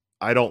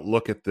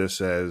look at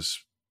this as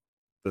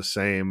the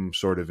same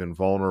sort of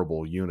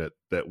invulnerable unit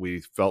that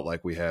we felt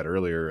like we had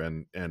earlier,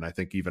 and I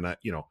think even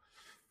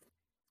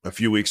a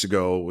few weeks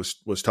ago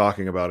was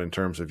talking about in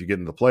terms of you get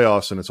into the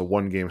playoffs and it's a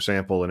 1-game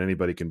sample and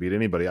anybody can beat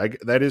anybody.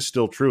 That is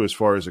still true as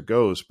far as it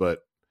goes, but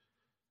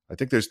I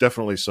think there's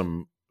definitely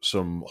some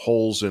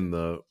holes in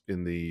the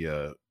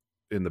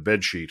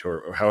bed sheet,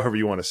 or however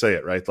you want to say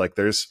it, right? Like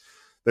there's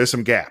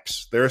some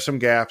gaps. There are some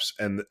gaps,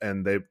 and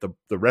the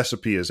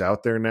recipe is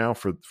out there now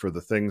for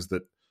the things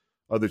that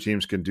other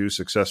teams can do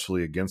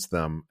successfully against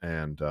them.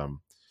 And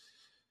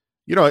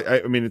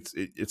I mean,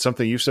 it's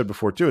something you've said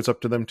before too. It's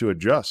up to them to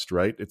adjust,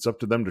 right? It's up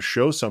to them to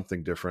show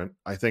something different.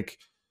 I think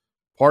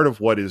part of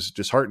what is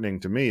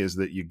disheartening to me is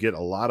that you get a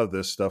lot of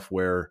this stuff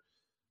where,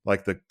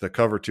 like the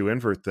cover 2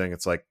 invert thing,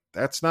 it's like,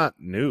 that's not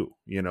new.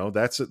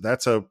 That's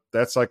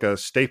like a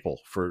staple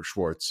for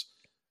Schwartz.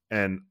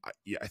 And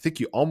I think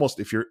you almost,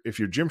 if you're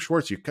Jim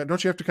Schwartz,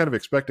 don't you have to kind of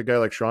expect a guy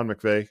like Sean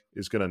McVay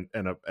is going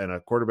to, and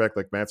a quarterback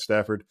like Matt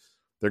Stafford,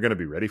 they're going to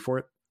be ready for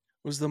it.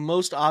 It was the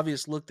most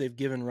obvious look they've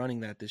given running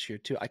that this year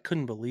too. I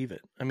couldn't believe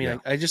it. I mean,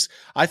 yeah.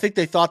 I think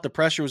they thought the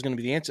pressure was going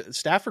to be the answer.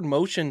 Stafford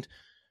motioned,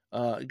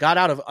 got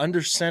out of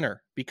under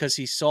center because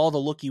he saw the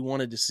look he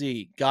wanted to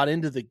see, got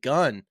into the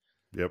gun,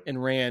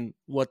 and ran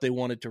what they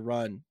wanted to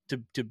run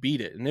to beat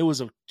it. And it was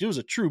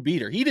a true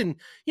beater. He didn't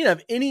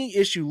have any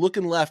issue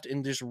looking left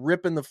and just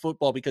ripping the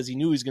football because he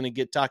knew he was going to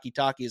get Taki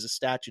as a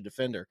statue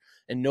defender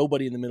and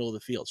nobody in the middle of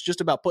the field. It's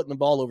just about putting the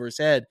ball over his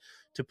head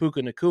to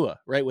Puka Nacua,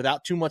 right?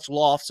 Without too much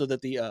loft so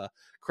that the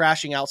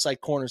crashing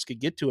outside corners could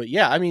get to it.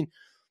 Yeah, I mean,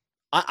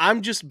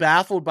 I'm just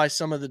baffled by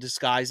some of the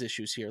disguise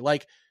issues here.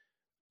 Like,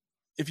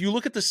 if you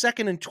look at the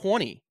 2nd and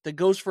 20 that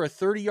goes for a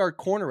 30-yard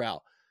corner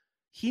out,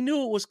 he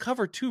knew it was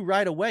cover 2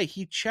 right away.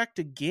 He checked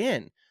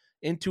again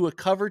into a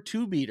cover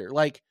 2 beater.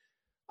 Like,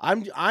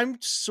 I'm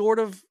sort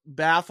of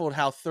baffled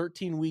how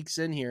 13 weeks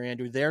in here,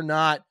 Andrew, they're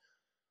not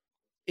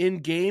in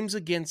games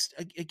against,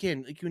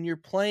 again, like when you're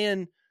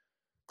playing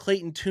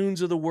Clayton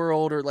Tunes of the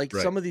world, or like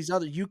some of these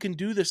other, you can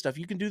do this stuff.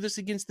 You can do this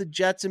against the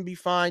Jets and be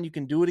fine. You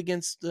can do it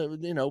against,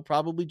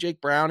 probably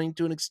Jake Browning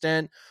to an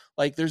extent.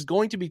 Like, there's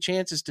going to be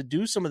chances to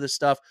do some of this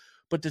stuff,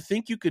 but to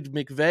think you could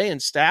McVay and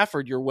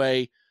Stafford your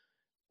way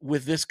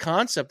with this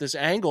concept, this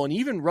angle, and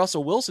even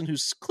Russell Wilson,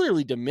 who's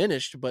clearly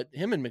diminished, but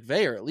him and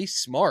McVay are at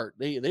least smart.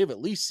 They've at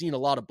least seen a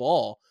lot of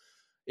ball.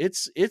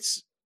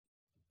 It's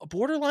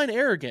borderline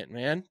arrogant,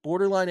 man.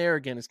 Borderline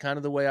arrogant is kind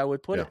of the way I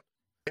would put it.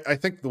 I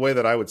think the way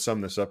that I would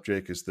sum this up,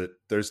 Jake, is that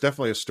there's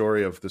definitely a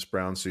story of this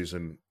Brown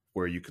season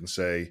where you can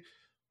say,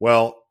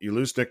 well, you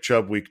lose Nick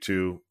Chubb week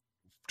 2,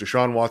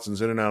 Deshaun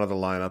Watson's in and out of the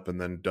lineup and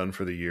then done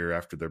for the year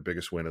after their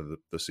biggest win of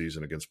the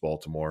season against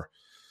Baltimore.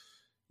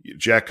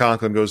 Jack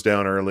Conklin goes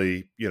down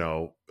early,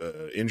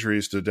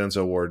 injuries to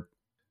Denzel Ward.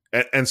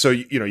 And so,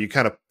 you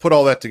kind of put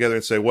all that together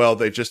and say, well,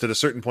 they just at a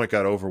certain point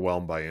got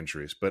overwhelmed by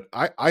injuries. But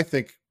I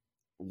think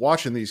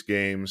watching these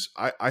games,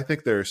 I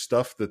think there's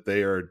stuff that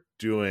they are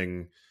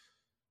doing.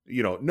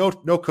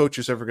 No coach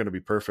is ever going to be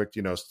perfect.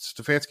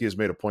 Stefanski has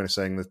made a point of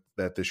saying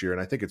that this year,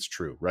 and I think it's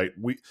true, right?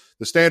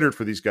 The standard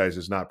for these guys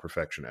is not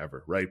perfection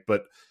ever, right?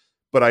 But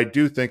I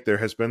do think there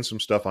has been some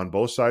stuff on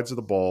both sides of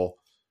the ball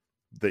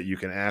that you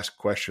can ask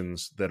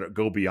questions that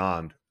go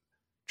beyond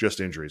just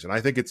injuries. And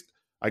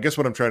I guess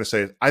what I'm trying to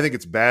say is I think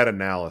it's bad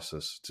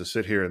analysis to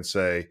sit here and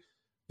say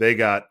they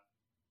got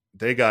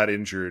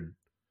injured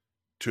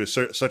to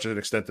such an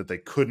extent that they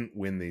couldn't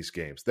win these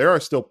games. There are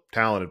still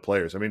talented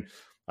players. I mean,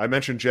 I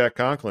mentioned Jack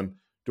Conklin.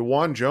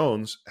 DeJuan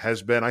Jones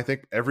has been, I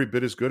think, every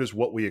bit as good as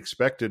what we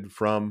expected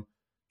from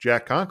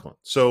Jack Conklin.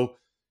 So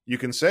you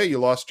can say you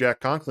lost Jack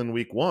Conklin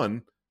week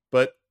 1,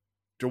 but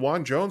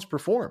DeJuan Jones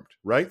performed,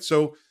 right?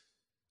 So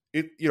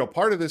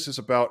part of this is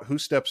about who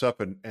steps up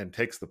and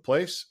takes the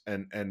place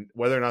and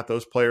whether or not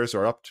those players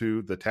are up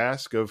to the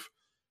task of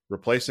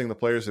replacing the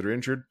players that are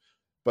injured.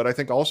 But I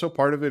think also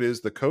part of it is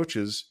the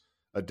coaches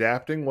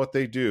adapting what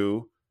they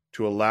do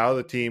to allow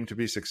the team to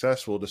be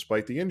successful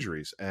despite the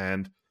injuries.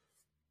 And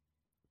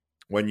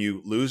when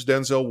you lose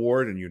Denzel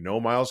Ward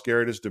and Myles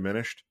Garrett is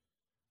diminished,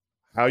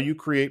 how you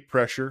create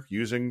pressure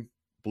using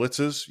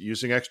blitzes,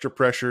 using extra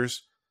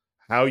pressures,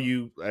 how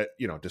you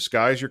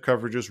disguise your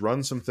coverages,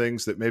 run some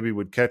things that maybe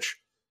would catch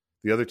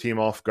the other team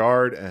off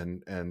guard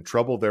and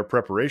trouble their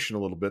preparation a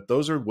little bit.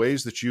 Those are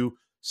ways that you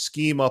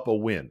scheme up a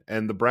win.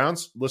 And the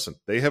Browns, listen,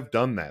 they have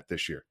done that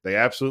this year. They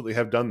absolutely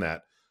have done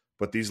that.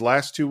 But these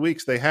last 2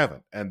 weeks, they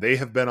haven't. And they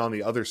have been on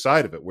the other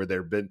side of it where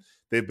they've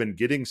been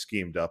getting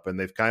schemed up and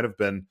they've kind of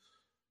been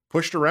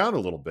pushed around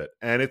a little bit.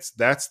 And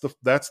that's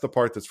the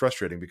part that's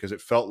frustrating because it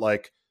felt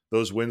like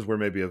those wins were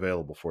maybe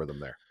available for them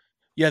there.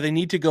 Yeah, they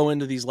need to go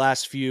into these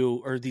next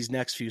few,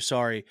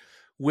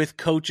 with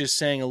coaches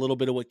saying a little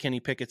bit of what Kenny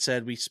Pickett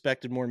said. We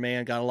expected more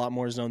man, got a lot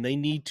more zone. They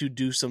need to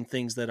do some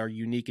things that are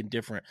unique and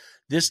different.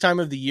 This time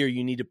of the year,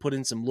 you need to put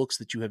in some looks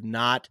that you have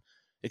not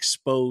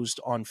exposed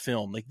on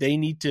film. Like they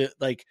need to,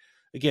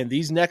 again,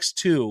 these next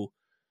 2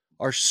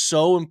 are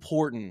so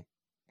important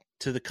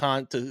to the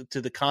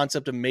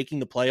concept of making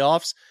the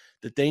playoffs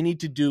that they need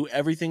to do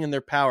everything in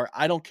their power.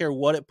 I don't care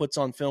what it puts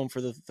on film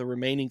for the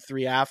remaining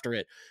 3 after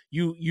it.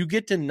 You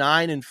get to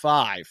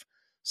 9-5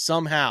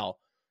 somehow,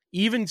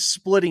 even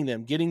splitting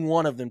them, getting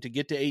one of them to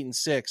get to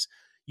 8-6.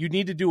 You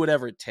need to do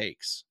whatever it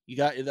takes.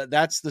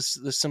 That's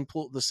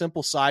the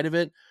simple side of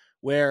it,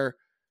 where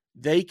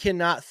they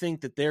cannot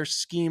think that their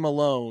scheme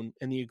alone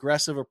and the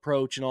aggressive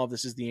approach and all of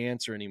this is the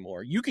answer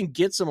anymore. You can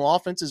get some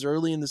offenses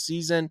early in the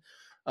season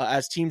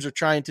as teams are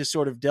trying to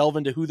sort of delve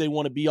into who they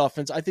want to be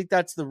offense. I think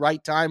that's the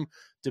right time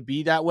to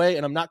be that way.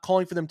 And I'm not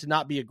calling for them to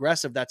not be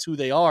aggressive. That's who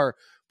they are.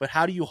 But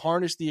how do you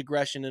harness the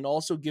aggression and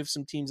also give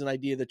some teams an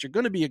idea that you're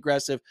going to be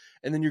aggressive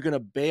and then you're going to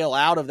bail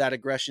out of that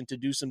aggression to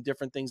do some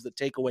different things that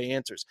take away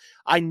answers?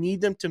 I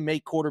need them to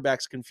make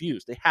quarterbacks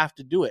confused. They have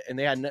to do it.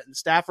 And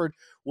Stafford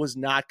was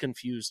not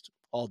confused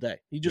all day.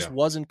 He just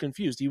wasn't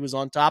confused. He was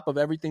on top of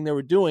everything they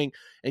were doing,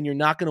 and you're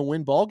not going to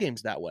win ball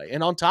games that way.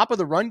 And on top of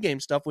the run game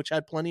stuff, which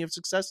had plenty of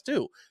success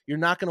too, you're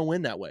not going to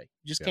win that way.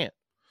 You just can't.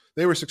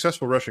 They were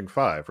successful rushing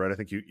 5, right? I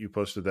think you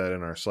posted that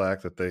in our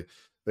Slack that they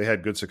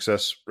had good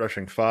success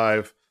rushing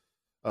 5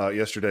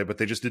 yesterday, but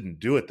they just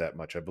didn't do it that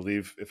much. I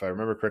believe, if I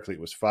remember correctly,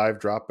 it was 5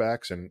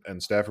 dropbacks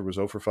and Stafford was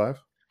 0 for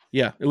 5.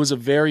 Yeah, it was a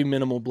very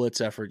minimal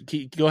blitz effort.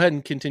 Go ahead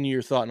and continue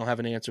your thought, and I'll have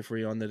an answer for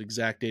you on that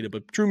exact data.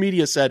 But True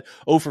Media said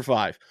 0 for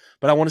 5.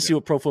 But I want to see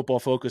what Pro Football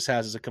Focus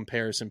has as a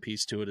comparison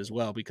piece to it as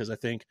well, because I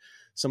think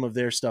some of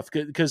their stuff –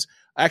 because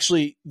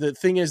actually the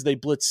thing is they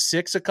blitzed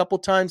 6 a couple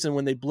times, and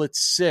when they blitzed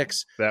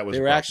 6,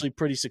 they were actually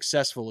pretty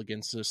successful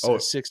against a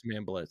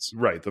 6-man blitz.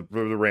 Right, the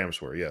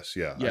Rams were, yes,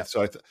 yeah.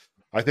 So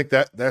I think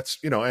that's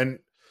 – and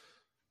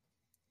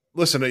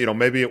listen,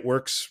 maybe it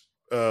works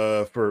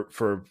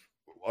for –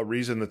 a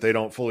reason that they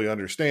don't fully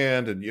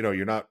understand, and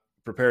you're not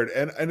prepared.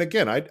 And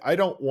again, I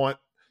don't want,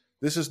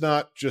 this is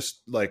not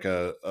just like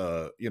an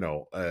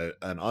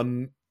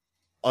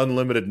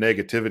unlimited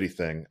negativity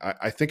thing.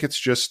 I think it's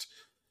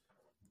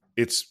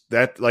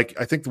that, like,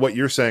 I think what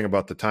you're saying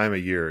about the time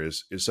of year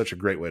is such a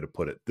great way to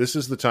put it. This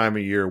is the time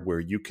of year where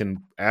you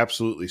can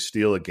absolutely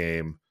steal a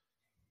game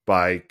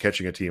by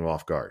catching a team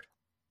off guard,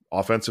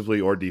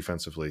 offensively or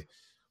defensively,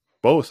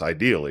 both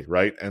ideally,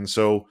 right? And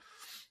so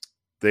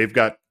they've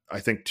got, I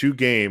think, 2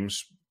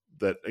 games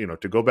that,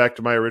 to go back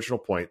to my original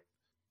point,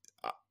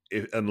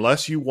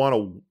 unless you want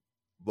to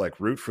like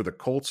root for the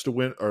Colts to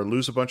win or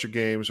lose a bunch of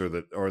games, or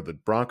the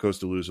Broncos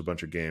to lose a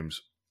bunch of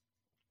games,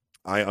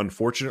 I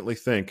unfortunately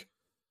think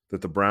that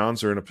the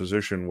Browns are in a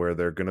position where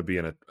they're going to be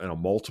in a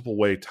multiple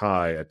way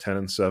tie at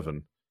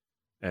 10-7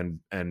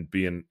 and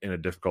be in a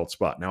difficult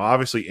spot. Now,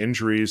 obviously,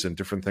 injuries and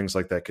different things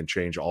like that can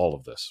change all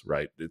of this,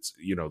 right? It's,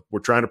 we're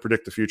trying to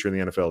predict the future in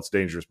the NFL. It's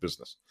dangerous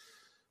business.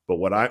 But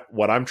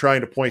what I'm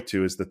trying to point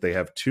to is that they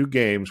have 2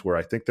 games where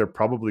I think they're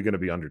probably going to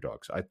be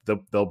underdogs.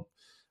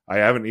 I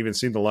haven't even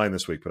seen the line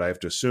this week, but I have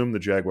to assume the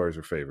Jaguars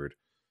are favored.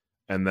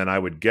 And then I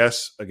would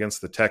guess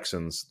against the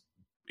Texans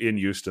in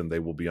Houston, they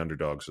will be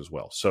underdogs as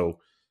well. So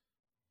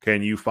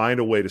can you find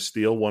a way to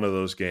steal one of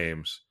those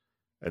games?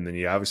 And then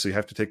you obviously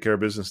have to take care of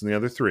business in the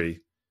other 3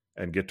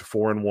 and get to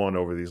 4-1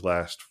 over these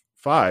last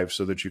 5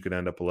 so that you can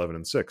end up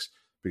 11-6.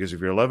 Because if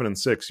you're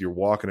 11-6, you're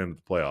walking into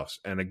the playoffs.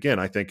 And again,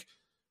 I think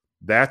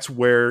that's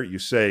where you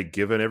say,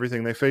 given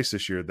everything they faced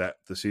this year, that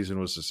the season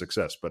was a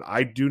success. But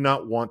I do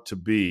not want to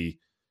be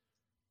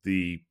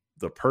the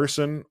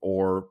person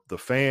or the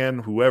fan,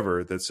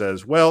 whoever, that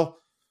says, well,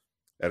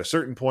 at a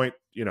certain point,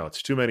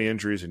 it's too many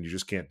injuries and you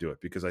just can't do it.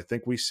 Because I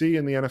think we see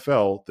in the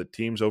NFL that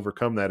teams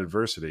overcome that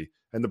adversity,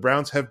 and the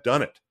Browns have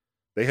done it.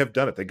 They have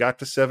done it. They got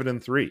to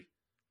 7-3,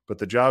 but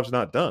the job's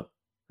not done,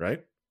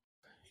 right?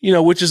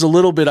 Which is a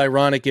little bit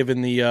ironic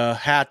given the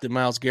hat that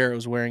Myles Garrett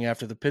was wearing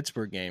after the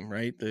Pittsburgh game,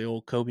 right? The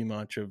old Kobe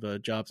mantra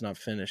of job's not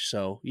finished.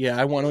 So, yeah,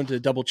 I wanted to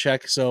double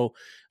check. So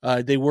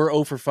they were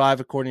 0 for 5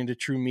 according to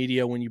True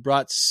Media. When you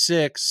brought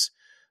 6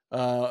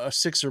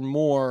 or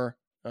more,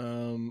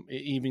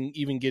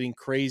 even getting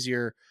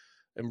crazier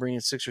and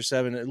bringing 6 or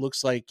 7, it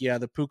looks like,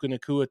 the Puka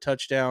Nacua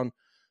touchdown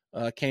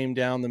came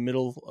down the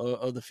middle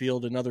of the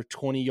field, another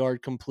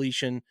 20-yard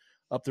completion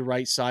up the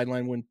right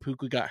sideline when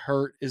Puka got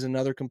hurt is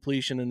another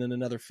completion, and then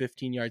another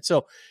 15 yards.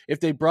 So if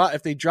they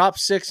dropped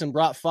 6 and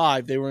brought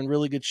 5, they were in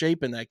really good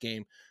shape in that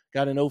game.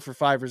 Got an 0 for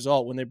 5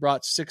 result. When they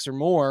brought 6 or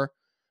more,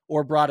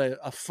 or brought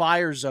a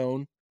fire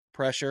zone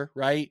pressure,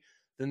 right?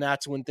 Then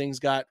that's when things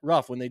got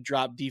rough, when they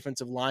dropped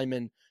defensive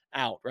linemen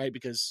out, right?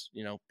 Because,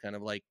 kind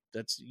of like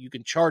you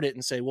can chart it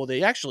and say, well,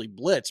 they actually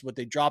blitzed, but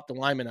they dropped the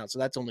linemen out. So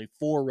that's only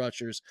 4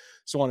 rushers,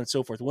 so on and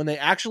so forth. When they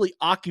actually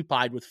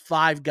occupied with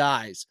 5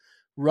 guys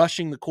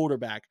rushing the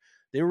quarterback,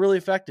 they were really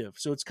effective.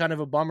 So it's kind of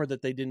a bummer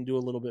that they didn't do a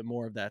little bit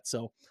more of that. So,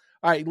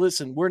 all right,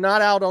 listen, we're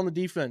not out on the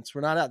defense.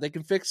 We're not out. They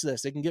can fix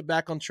this. They can get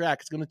back on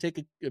track. It's going to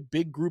take a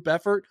big group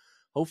effort.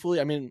 Hopefully,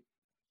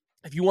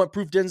 if you want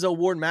proof Denzel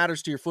Ward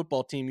matters to your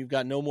football team, you've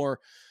got no more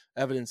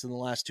evidence in the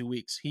last 2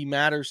 weeks. He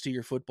matters to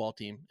your football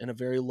team in a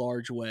very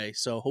large way.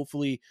 So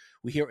hopefully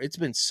we hear. It's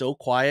been so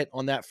quiet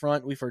on that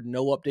front. We've heard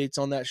no updates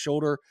on that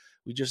shoulder.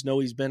 We just know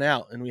he's been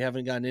out, and we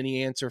haven't gotten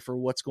any answer for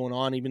what's going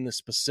on, even the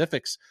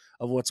specifics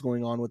of what's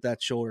going on with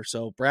that shoulder.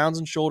 So Browns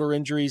and shoulder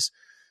injuries,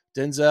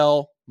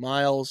 Denzel,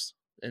 Myles,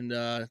 and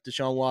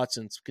Deshaun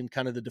Watson's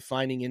kind of the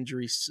defining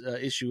injury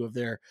issue of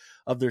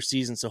their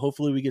season. So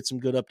hopefully we get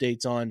some good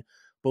updates on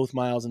both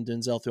Myles and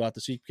Denzel throughout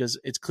the week, because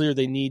it's clear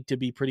they need to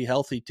be pretty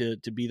healthy to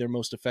be their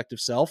most effective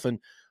self. And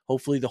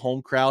hopefully the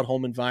home crowd,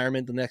 home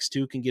environment, the next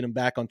 2 can get them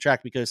back on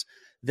track, because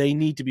they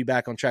need to be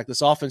back on track.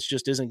 This offense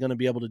just isn't going to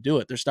be able to do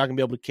it. They're not going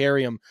to be able to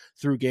carry them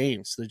through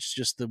games. It's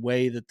just the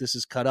way that this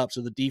is cut up.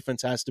 So the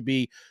defense has to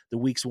be the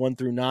weeks 1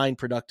 through 9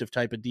 productive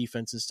type of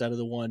defense instead of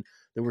the one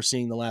that we're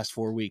seeing the last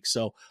 4 weeks.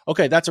 So,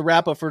 okay, that's a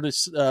wrap up for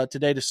this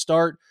today to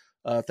start.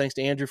 Thanks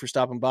to Andrew for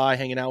stopping by,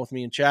 hanging out with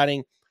me and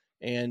chatting.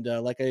 And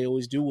like I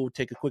always do, we'll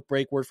take a quick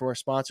break, word for our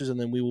sponsors, and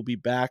then we will be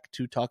back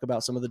to talk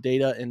about some of the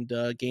data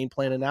and game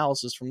plan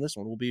analysis from this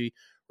one. We'll be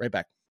right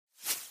back.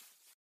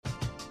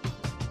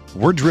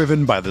 We're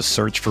driven by the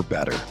search for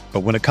better. But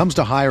when it comes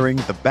to hiring,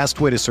 the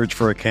best way to search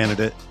for a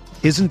candidate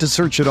isn't to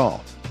search at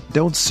all.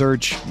 Don't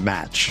search,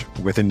 match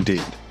with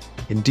Indeed.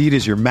 Indeed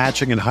is your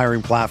matching and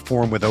hiring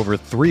platform with over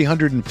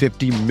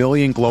 350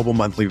 million global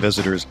monthly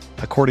visitors,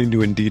 according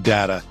to Indeed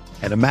data,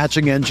 and a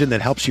matching engine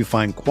that helps you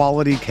find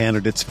quality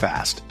candidates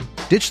fast.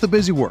 Ditch the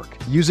busy work.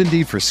 Use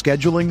Indeed for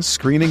scheduling,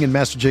 screening, and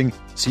messaging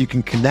so you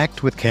can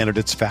connect with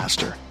candidates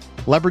faster.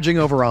 Leveraging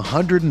over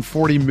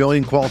 140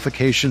 million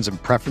qualifications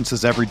and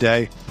preferences every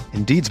day,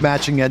 Indeed's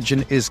matching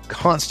engine is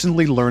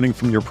constantly learning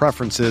from your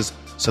preferences,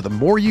 so the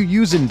more you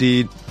use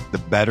Indeed, the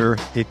better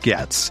it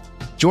gets.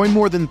 Join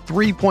more than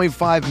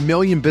 3.5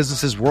 million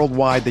businesses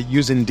worldwide that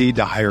use Indeed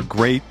to hire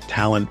great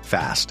talent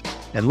fast.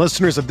 And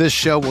listeners of this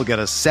show will get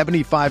a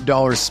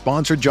 $75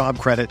 sponsored job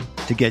credit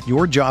to get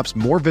your jobs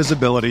more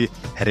visibility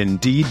at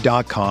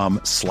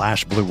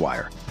Indeed.com/Blue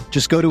Wire.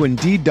 Just go to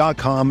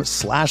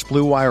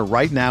Indeed.com/Blue Wire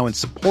right now and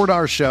support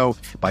our show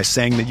by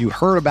saying that you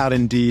heard about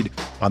Indeed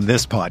on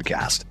this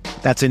podcast.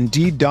 That's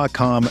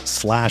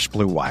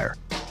Indeed.com/Blue Wire.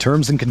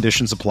 Terms and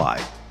conditions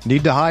apply.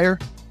 Need to hire?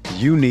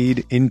 You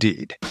need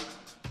Indeed.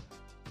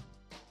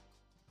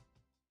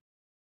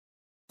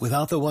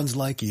 Without the ones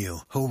like you,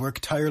 who work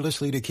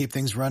tirelessly to keep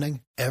things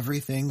running,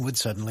 everything would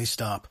suddenly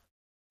stop.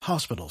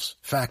 Hospitals,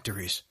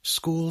 factories,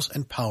 schools,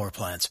 and power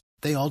plants,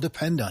 they all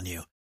depend on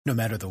you. No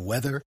matter the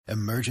weather,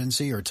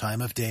 emergency, or time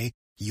of day,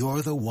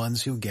 you're the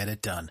ones who get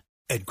it done.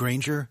 At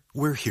Grainger,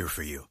 we're here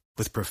for you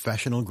with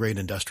professional-grade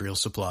industrial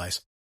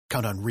supplies.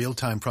 Count on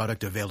real-time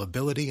product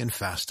availability and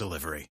fast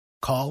delivery.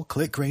 Call,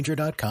 click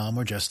Grainger.com,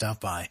 or just stop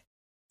by.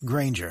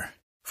 Grainger,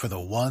 for the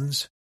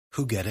ones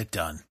who get it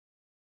done.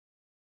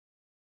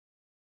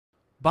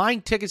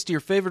 Buying tickets to your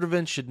favorite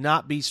events should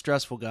not be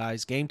stressful,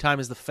 guys. Game Time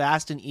is the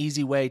fast and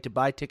easy way to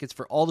buy tickets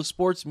for all the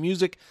sports,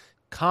 music,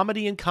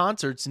 comedy, and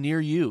concerts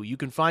near you. You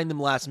can find them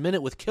last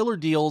minute with killer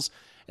deals,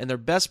 and their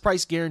best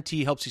price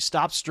guarantee helps you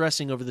stop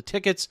stressing over the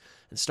tickets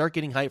and start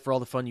getting hyped for all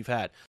the fun you've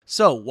had.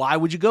 So why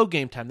would you go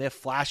Game Time? They have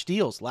flash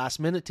deals, last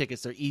minute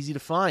tickets. They're easy to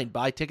find.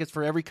 Buy tickets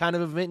for every kind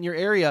of event in your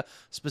area,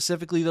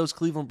 specifically those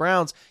Cleveland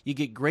Browns. You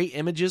get great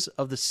images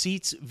of the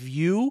seats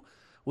view,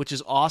 which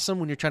is awesome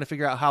when you're trying to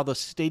figure out how the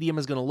stadium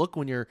is going to look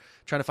when you're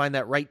trying to find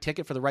that right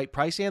ticket for the right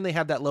price. And they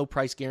have that low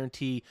price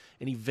guarantee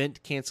and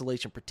event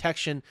cancellation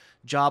protection,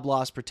 job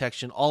loss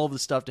protection, all of the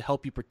stuff to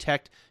help you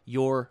protect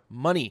your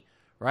money,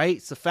 right?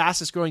 It's the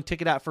fastest growing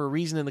ticket app for a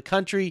reason in the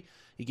country.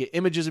 You get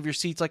images of your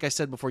seats, like I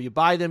said, before you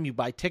buy them. You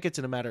buy tickets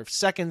in a matter of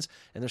seconds,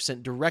 and they're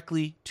sent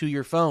directly to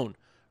your phone.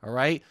 All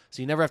right,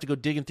 so you never have to go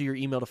digging through your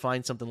email to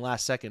find something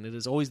last second. It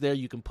is always there.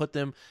 You can put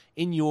them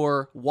in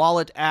your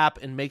wallet app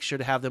and make sure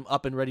to have them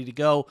up and ready to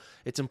go.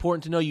 It's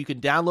important to know you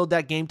can download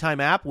that Game Time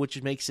app,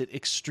 which makes it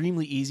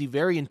extremely easy,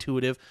 very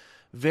intuitive,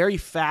 very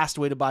fast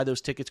way to buy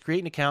those tickets.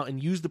 Create an account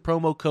and use the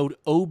promo code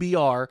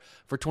OBR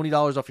for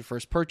 $20 off your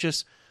first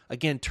purchase.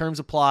 Again, terms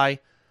apply.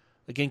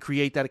 Again,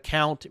 create that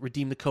account,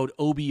 redeem the code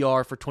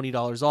OBR for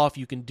 $20 off.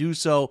 You can do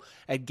so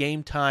at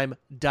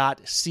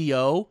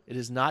gametime.co. It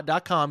is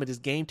not .com, it is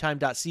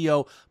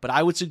gametime.co, but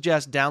I would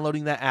suggest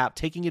downloading that app,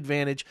 taking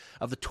advantage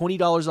of the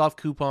 $20 off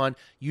coupon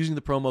using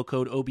the promo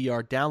code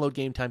OBR. Download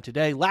Game Time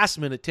today. Last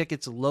minute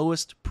tickets,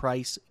 lowest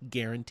price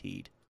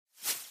guaranteed.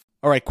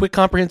 All right, quick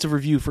comprehensive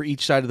review for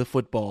each side of the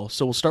football.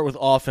 So we'll start with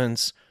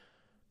offense.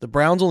 The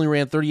Browns only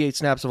ran 38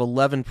 snaps of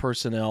 11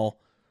 personnel,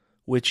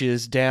 which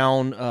is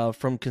down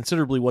from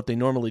considerably what they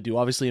normally do.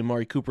 Obviously,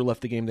 Amari Cooper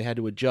left the game. They had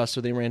to adjust, so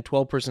they ran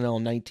 12 personnel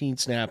and 19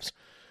 snaps,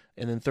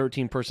 and then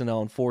 13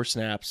 personnel and 4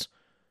 snaps.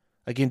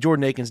 Again,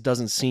 Jordan Akins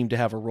doesn't seem to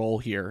have a role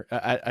here.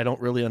 I don't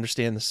really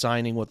understand the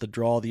signing, what the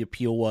draw, the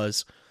appeal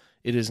was.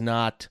 It's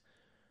not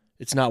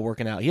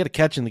working out. He had a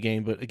catch in the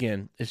game, but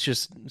again,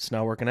 it's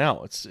not working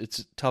out.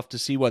 It's tough to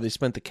see why they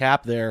spent the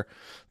cap there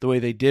the way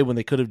they did when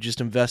they could have just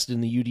invested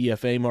in the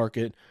UDFA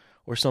market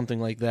or something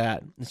like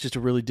that. It's just a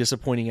really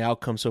disappointing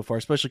outcome so far,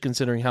 especially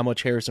considering how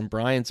much Harrison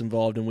Bryant's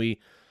involved, and we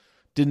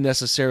didn't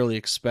necessarily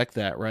expect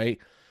that, right?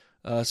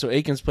 So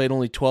Akins played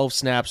only 12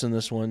 snaps in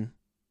this one,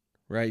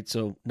 right?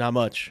 So not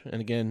much, and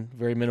again,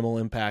 very minimal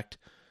impact.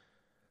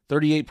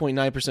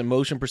 38.9%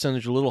 motion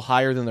percentage, a little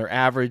higher than their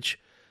average,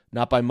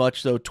 not by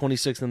much though,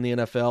 26th in the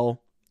NFL.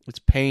 It's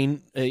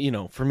pain,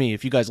 for me,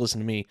 if you guys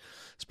listen to me,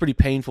 it's pretty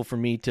painful for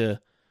me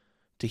to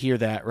hear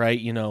that, right?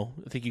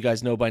 I think you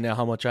guys know by now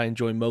how much I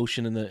enjoy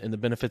motion and the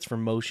benefits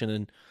from motion,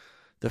 and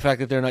the fact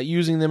that they're not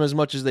using them as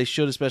much as they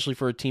should, especially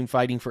for a team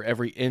fighting for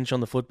every inch on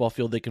the football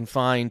field they can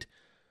find.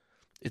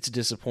 It's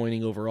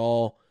disappointing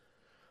overall.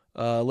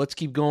 Let's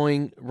keep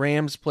going.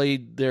 Rams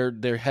played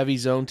their heavy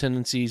zone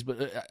tendencies,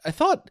 but I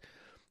thought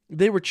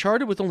they were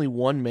charted with only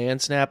one man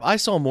snap. I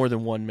saw more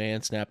than one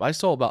man snap. I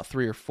saw about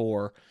 3 or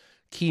 4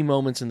 key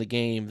moments in the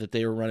game that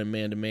they were running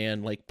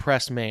man-to-man, like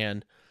press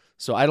man.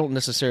 So I don't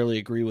necessarily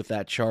agree with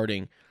that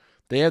charting.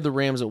 They had the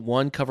Rams at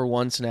 1 cover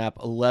 1 snap,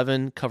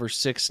 11 cover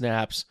 6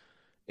 snaps,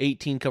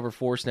 18 cover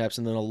 4 snaps,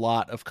 and then a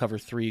lot of cover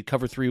 3.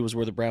 Cover 3 was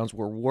where the Browns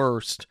were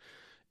worst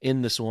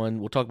in this one.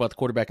 We'll talk about the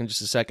quarterback in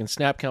just a second.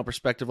 Snap count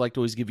perspective, like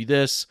to always give you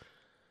this.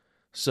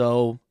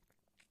 So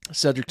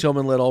Cedric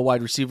Tillman led all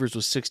wide receivers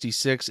with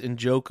 66.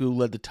 Njoku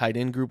led the tight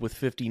end group with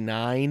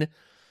 59.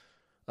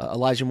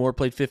 Elijah Moore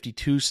played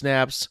 52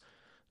 snaps.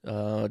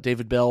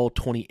 David Bell,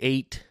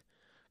 28.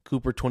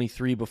 Cooper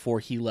 23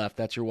 before he left.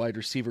 That's your wide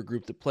receiver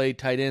group that played.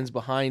 Tight ends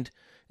behind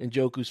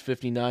Njoku's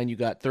 59. You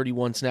got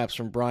 31 snaps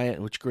from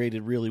Bryant, which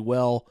graded really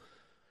well.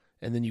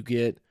 And then you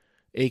get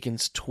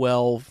Akins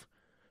 12.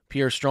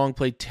 Pierre Strong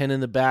played 10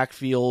 in the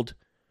backfield.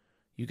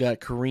 You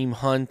got Kareem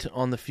Hunt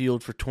on the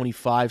field for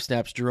 25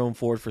 snaps. Jerome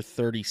Ford for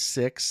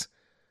 36.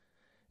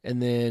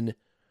 And then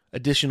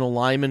additional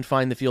linemen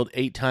find the field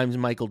 8 times.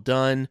 Michael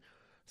Dunn,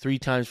 3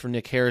 times for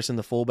Nick Harris in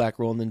the fullback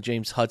role. And then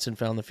James Hudson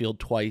found the field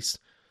twice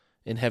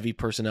in heavy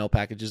personnel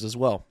packages as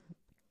well.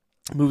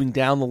 Moving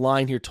down the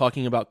line here,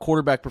 talking about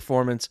quarterback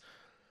performance,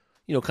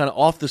 kind of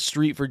off the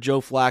street for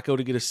Joe Flacco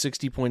to get a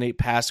 60.8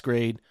 pass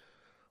grade,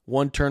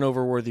 1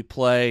 turnover-worthy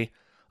play,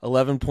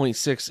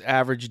 11.6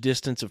 average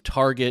distance of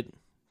target,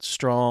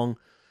 strong,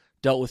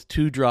 dealt with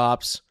 2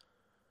 drops,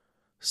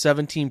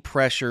 17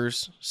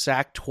 pressures,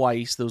 sacked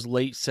twice, those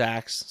late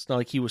sacks. It's not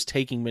like he was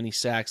taking many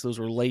sacks. Those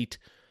were late,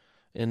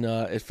 and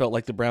it felt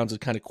like the Browns had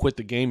kind of quit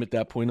the game at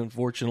that point,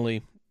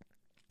 unfortunately.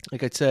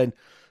 Like I said,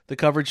 the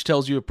coverage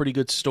tells you a pretty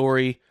good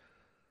story,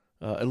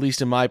 at least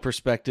in my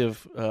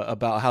perspective,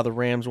 about how the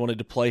Rams wanted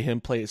to play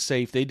him, play it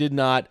safe. They did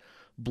not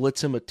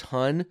blitz him a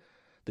ton.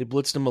 They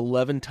blitzed him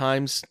 11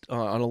 times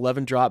on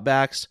 11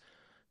 dropbacks.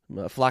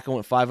 Flacco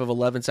went 5 of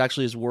 11. It's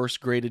actually his worst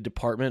graded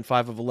department,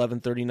 5 of 11,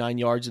 39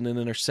 yards and an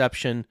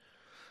interception.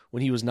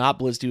 When he was not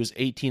blitzed, he was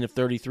 18 of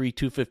 33,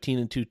 215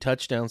 and 2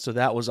 touchdowns, so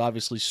that was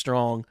obviously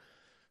strong.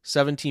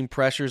 17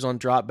 pressures on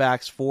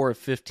dropbacks, 4 of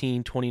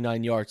 15,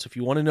 29 yards. So if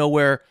you want to know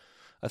where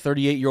a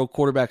 38-year-old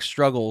quarterback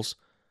struggles,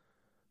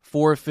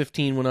 4 of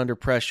 15 when under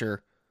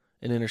pressure,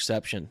 an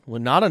interception.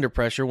 When not under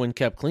pressure, when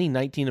kept clean,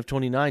 19 of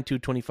 29,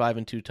 225,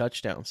 and 2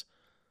 touchdowns.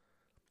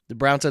 The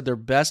Browns had their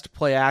best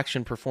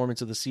play-action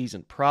performance of the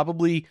season.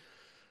 Probably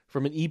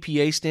from an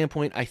EPA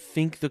standpoint, I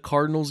think the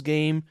Cardinals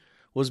game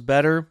was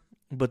better,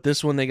 but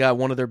this one they got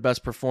one of their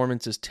best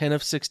performances. 10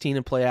 of 16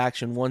 in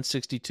play-action,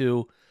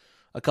 162,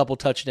 a couple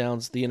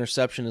touchdowns, the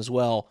interception as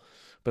well.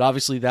 But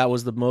obviously that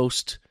was the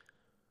most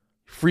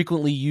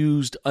frequently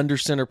used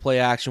under-center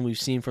play-action we've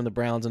seen from the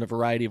Browns in a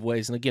variety of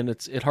ways. And again,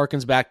 it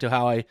harkens back to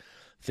how I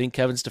think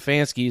Kevin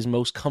Stefanski is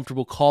most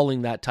comfortable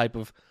calling that type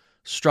of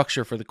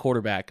structure for the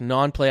quarterback.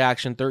 Non-play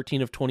action,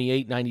 13 of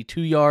 28,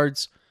 92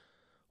 yards.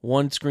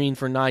 One screen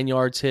for 9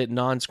 yards hit.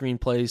 Non-screen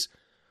plays,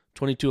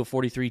 22 of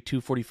 43,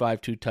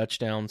 245, 2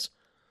 touchdowns.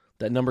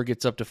 That number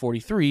gets up to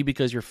 43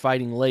 because you're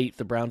fighting late. If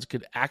the Browns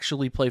could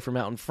actually play from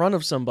out in front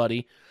of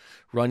somebody,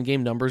 run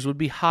game numbers would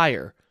be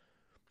higher.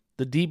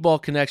 The deep ball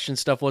connection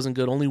stuff wasn't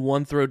good. Only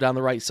one throw down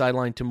the right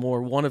sideline to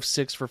Moore. 1 of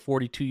 6 for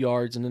 42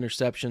 yards, an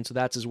interception, so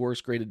that's his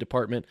worst graded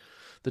department.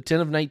 The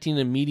 10 of 19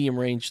 in medium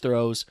range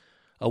throws,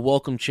 a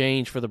welcome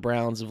change for the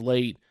Browns of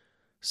late.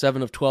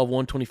 7 of 12,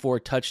 124, a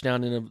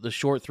touchdown. And the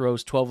short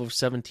throws, 12 of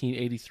 17,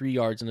 83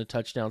 yards and a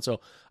touchdown.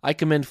 So I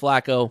commend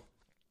Flacco.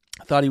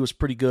 I thought he was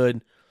pretty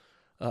good.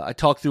 I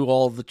talked through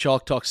all of the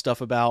chalk talk stuff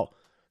about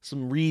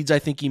some reads I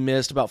think he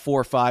missed, about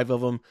 4 or 5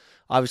 of them.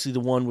 Obviously the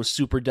one was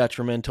super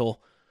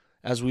detrimental,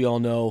 as we all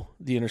know,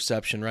 the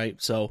interception, right?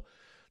 So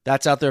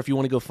that's out there if you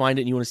want to go find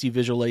it and you want to see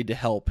visual aid to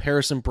help.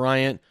 Harrison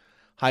Bryant,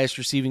 highest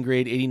receiving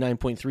grade,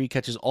 89.3,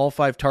 catches all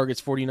 5 targets,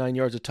 49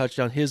 yards, a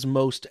touchdown. His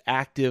most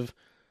active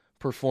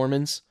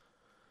performance.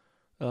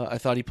 I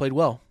thought he played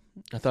well.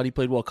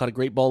 Caught a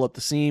great ball up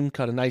the seam,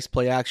 caught a nice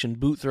play-action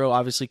boot throw,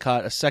 obviously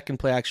caught a second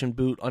play-action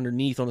boot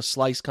underneath on a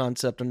slice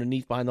concept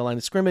underneath behind the line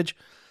of scrimmage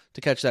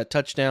to catch that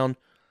touchdown.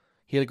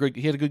 He had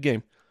a good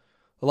game.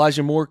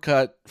 Elijah Moore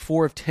caught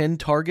 4 of 10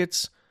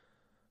 targets.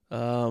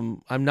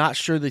 I'm not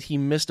sure that he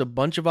missed a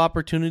bunch of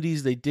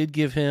opportunities. They did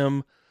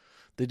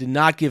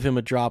not give him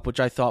a drop,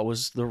 which I thought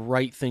was the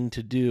right thing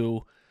to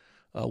do.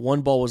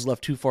 One ball was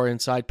left too far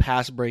inside,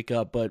 pass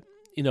breakup, but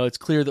it's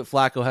clear that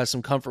Flacco has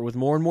some comfort with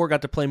Moore, and Moore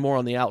got to play more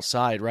on the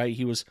outside, right?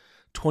 He was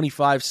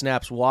 25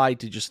 snaps wide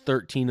to just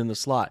 13 in the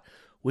slot,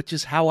 which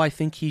is how I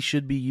think he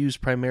should be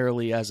used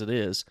primarily as it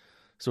is.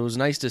 So it was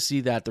nice to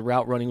see that. The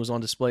route running was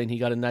on display, and he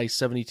got a nice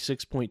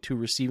 76.2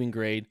 receiving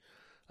grade.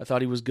 I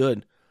thought he was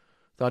good.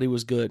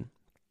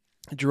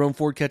 Jerome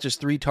Ford catches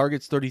 3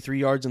 targets, 33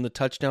 yards, and the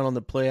touchdown on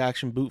the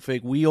play-action boot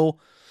fake wheel.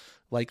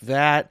 Like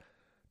that.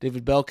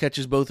 David Bell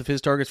catches both of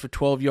his targets for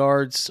 12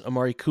 yards.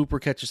 Amari Cooper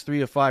catches 3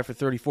 of 5 for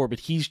 34,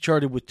 but he's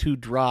charted with 2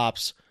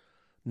 drops.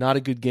 Not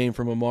a good game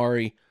from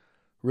Amari.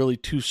 Really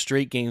 2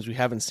 straight games we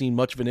haven't seen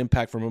much of an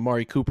impact from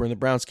Amari Cooper, and the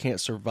Browns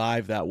can't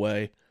survive that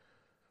way.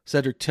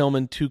 Cedric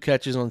Tillman, 2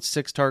 catches on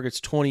 6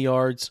 targets, 20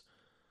 yards.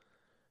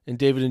 And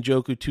David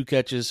Njoku, 2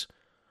 catches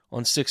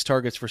on 6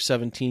 targets for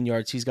 17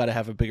 yards. He's got to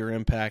have a bigger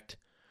impact.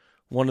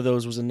 One of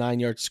those was a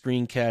 9-yard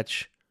screen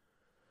catch.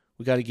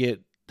 They got to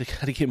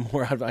get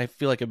more out of him. I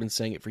feel like I've been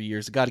saying it for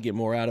years. They got to get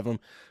more out of him.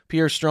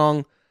 Pierre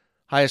Strong,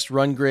 highest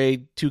run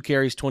grade, 2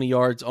 carries, 20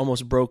 yards,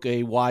 almost broke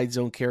a wide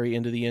zone carry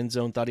into the end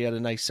zone. Thought he had a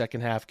nice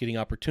second half getting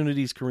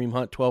opportunities. Kareem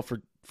Hunt, 12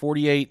 for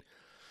 48.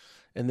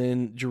 And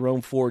then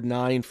Jerome Ford,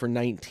 9 for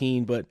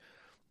 19. But,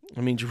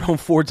 Jerome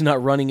Ford's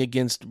not running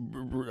against,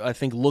 I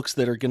think, looks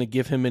that are going to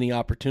give him many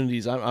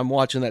opportunities. I'm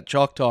watching that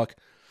chalk talk.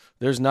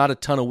 There's not a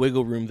ton of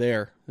wiggle room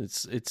there.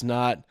 It's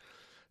not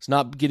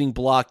getting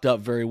blocked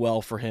up very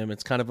well for him.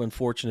 It's kind of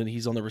unfortunate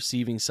he's on the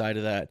receiving side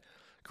of that.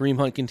 Kareem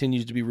Hunt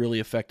continues to be really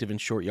effective in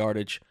short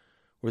yardage,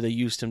 where they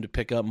used him to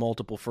pick up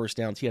multiple first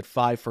downs. He had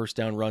 5 first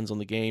down runs on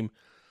the game.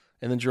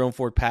 And then Jerome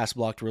Ford pass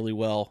blocked really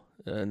well,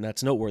 and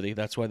that's noteworthy.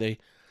 That's why they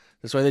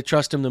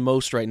trust him the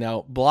most right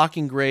now.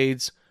 Blocking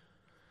grades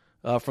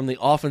from the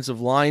offensive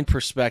line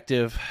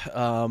perspective,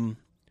 the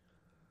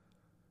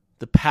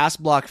pass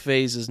block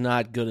phase is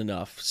not good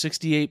enough.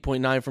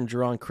 68.9 from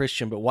Jerron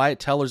Christian, but Wyatt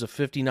Teller's a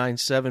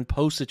 59.7,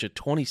 Postage a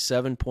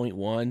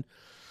 27.1,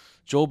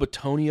 Joel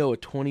Bitonio a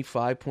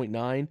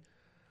 25.9.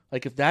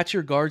 Like, if that's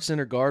your guard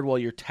center guard while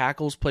your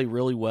tackles play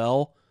really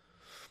well,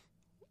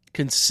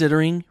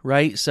 considering,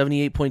 right,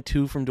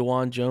 78.2 from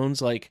DeJuan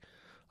Jones, like,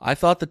 I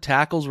thought the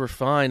tackles were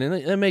fine, and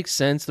it makes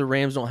sense. The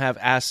Rams don't have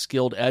as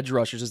skilled edge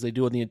rushers as they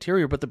do in the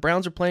interior, but the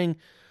Browns are playing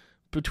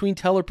between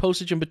Teller,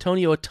 Postage, and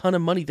Bitonio a ton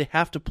of money. They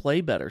have to play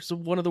better. So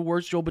one of the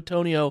worst Joel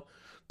Bitonio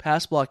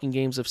pass blocking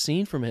games I've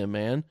seen from him,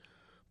 man.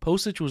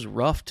 Postage was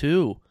rough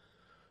too.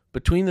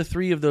 Between the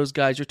 3 of those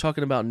guys, you're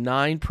talking about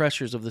 9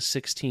 pressures of the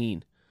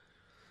 16.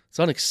 It's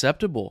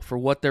unacceptable for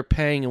what they're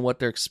paying and what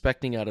they're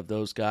expecting out of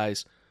those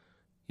guys.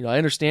 I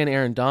understand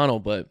Aaron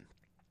Donald, but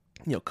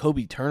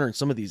Kobe Turner and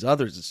some of these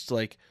others, it's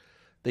like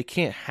they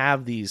can't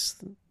have these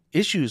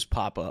issues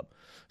pop up,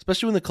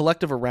 especially when the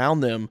collective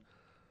around them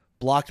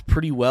blocked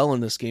pretty well in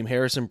this game.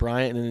 Harrison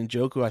Bryant and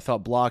Njoku, I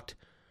thought, blocked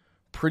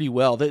pretty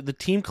well. The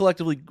team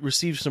collectively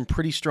received some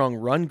pretty strong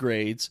run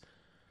grades,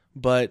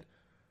 but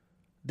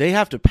they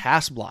have to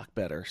pass block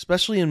better,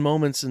 especially in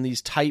moments, in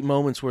these tight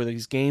moments where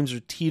these games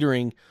are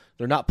teetering.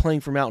 They're not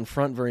playing from out in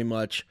front very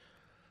much.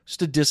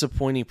 Just a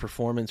disappointing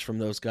performance from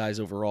those guys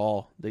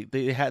overall.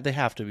 They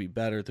have to be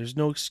better. There's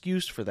no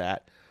excuse for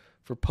that,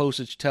 for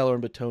Posich, Teller,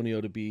 and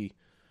Bitonio to be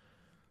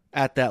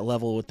at that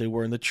level what they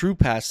were. In the true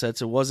pass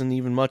sets, it wasn't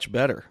even much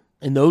better.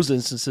 In those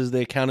instances,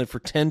 they accounted for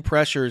 10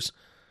 pressures.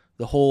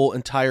 The whole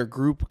entire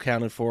group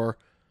accounted for.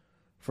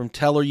 From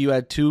Teller, you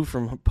had 2.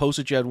 From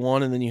Posich, you had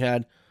 1. And then you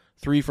had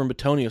 3 from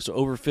Bitonio. So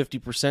over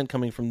 50%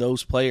 coming from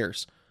those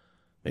players.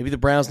 Maybe the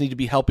Browns need to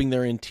be helping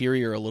their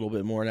interior a little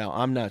bit more now.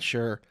 I'm not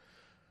sure.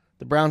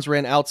 The Browns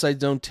ran outside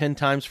zone 10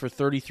 times for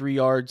 33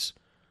 yards.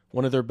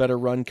 One of their better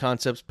run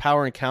concepts.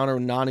 Power and counter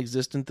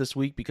non-existent this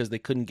week because they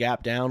couldn't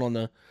gap down on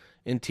the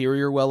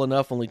interior well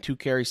enough. Only 2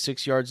 carries,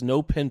 6 yards.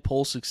 No pin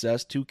pull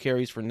success. 2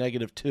 carries for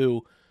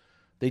 -2.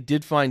 They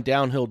did find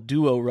downhill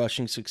duo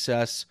rushing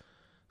success.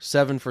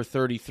 7 for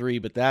 33,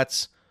 but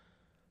that's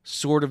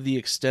sort of the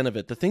extent of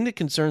it. The thing that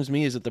concerns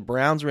me is that the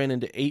Browns ran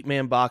into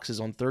 8-man boxes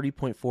on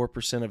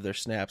 30.4% of their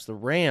snaps. The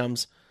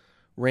Rams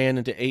ran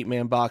into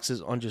 8-man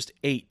boxes on just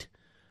 8%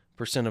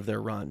 of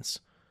their runs.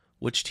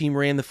 Which team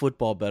ran the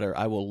football better?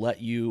 I will let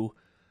you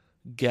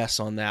guess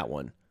on that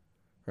one,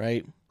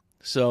 right?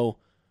 So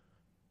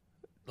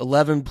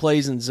 11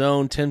 plays in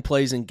zone, 10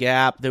 plays in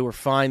gap. They were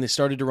fine. They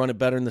started to run it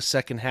better in the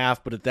second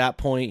half, but at that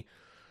point,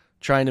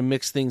 trying to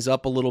mix things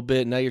up a little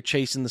bit. Now you're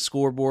chasing the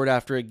scoreboard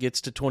after it gets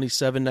to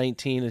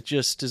 27-19. It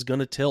just is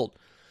going to tilt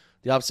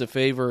the opposite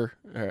favor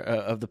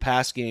of the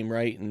pass game,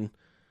 right? And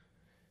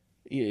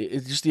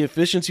it's just the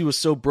efficiency was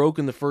so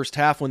broken the first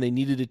half when they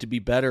needed it to be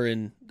better,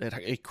 and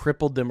it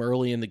crippled them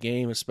early in the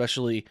game,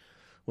 especially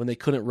when they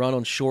couldn't run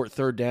on short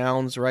third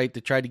downs, right?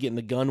 They tried to get in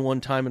the gun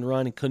one time and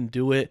run and couldn't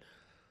do it.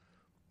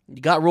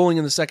 You got rolling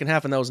in the second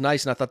half, and that was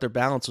nice, and I thought their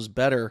balance was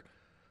better.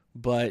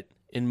 But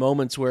in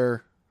moments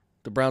where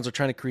the Browns are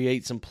trying to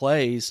create some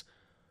plays,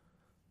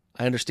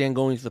 I understand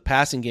going to the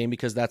passing game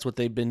because that's what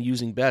they've been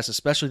using best,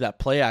 especially that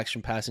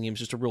play-action passing game.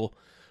 It's just a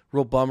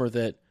real bummer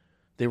that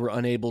they were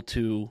unable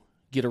to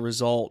get a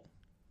result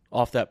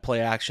off that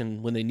play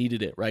action when they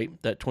needed it, right?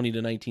 That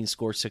 20-19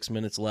 score, 6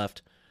 minutes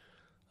left.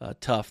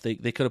 Tough. They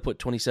could have put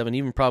 27,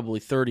 even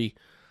probably 30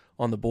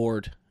 on the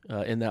board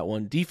in that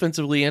one.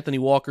 Defensively, Anthony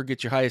Walker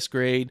gets your highest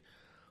grade.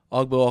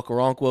 Ogbo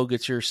Okoronkwo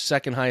gets your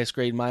second highest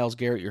grade. Myles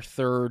Garrett, your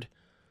third.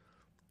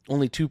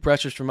 Only 2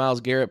 pressures from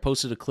Myles Garrett.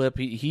 Posted a clip.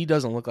 He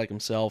doesn't look like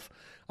himself.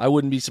 I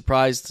wouldn't be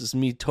surprised, this is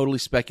me totally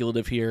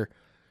speculative here,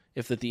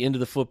 if at the end of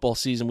the football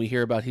season we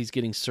hear about he's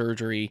getting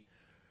surgery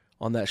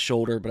on that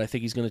shoulder, but I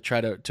think he's going to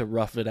try to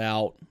rough it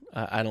out.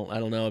 I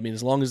don't know. I mean,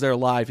 as long as they're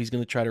alive, he's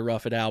going to try to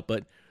rough it out,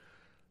 but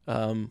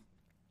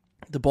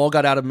the ball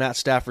got out of Matt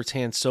Stafford's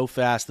hands so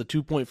fast. The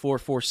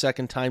 2.44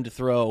 second time to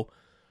throw,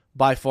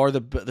 by far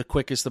the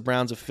quickest the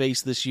Browns have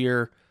faced this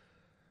year.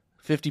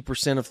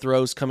 50% of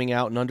throws coming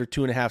out in under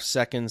 2.5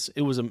 seconds.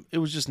 It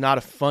was just not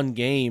a fun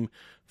game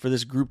for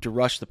this group to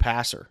rush the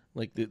passer.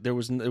 Like there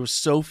was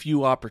so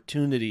few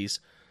opportunities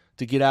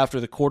to get after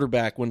the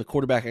quarterback when the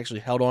quarterback actually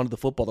held on to the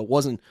football. That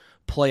wasn't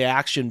play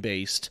action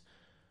based.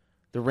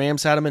 The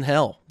Rams had him in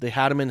hell. They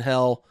had him in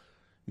hell,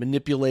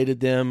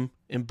 manipulated them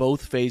in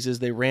both phases.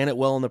 They ran it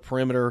well on the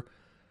perimeter,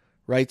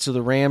 right? So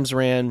the Rams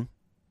ran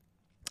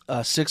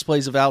 6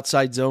 plays of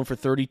outside zone for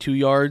 32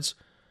 yards,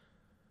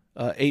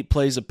 8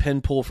 plays of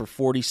pin pull for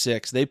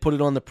 46. They put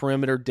it on the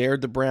perimeter,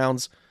 dared the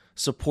Browns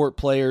support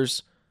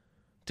players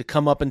to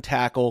come up and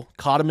tackle,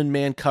 caught them in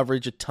man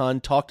coverage a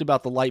ton, talked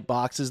about the light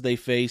boxes they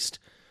faced.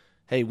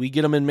 Hey, we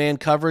get them in man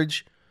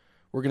coverage,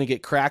 we're going to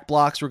get crack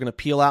blocks, we're going to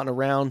peel out and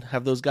around,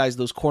 have those guys,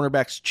 those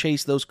cornerbacks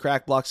chase those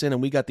crack blocks in,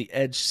 and we got the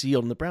edge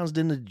sealed. And the Browns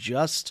didn't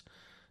adjust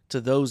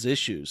to those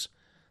issues.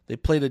 They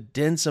played a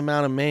dense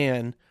amount of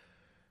man,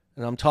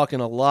 and I'm talking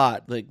a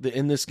lot. Like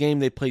in this game,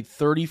 they played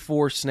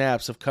 34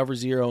 snaps of cover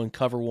 0 and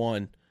cover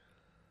 1,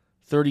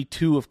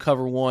 32 of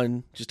cover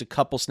 1, just a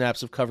couple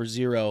snaps of cover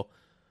 0.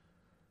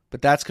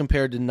 But that's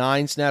compared to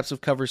 9 snaps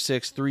of cover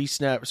 6,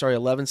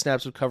 11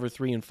 snaps of cover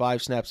 3, and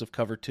 5 snaps of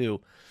cover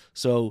 2.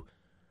 So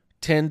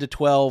 10 to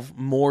 12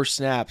 more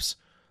snaps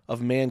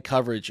of man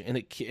coverage, and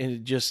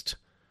it just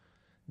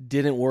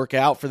didn't work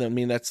out for them. I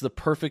mean, that's the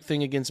perfect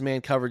thing against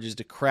man coverage, is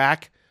to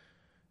crack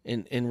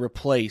and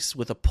replace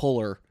with a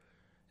puller.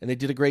 And they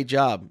did a great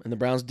job, and the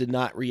Browns did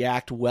not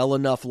react well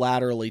enough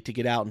laterally to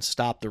get out and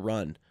stop the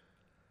run.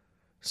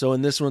 So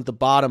in this one at the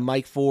bottom,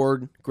 Mike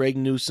Ford, Greg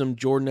Newsome,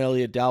 Jordan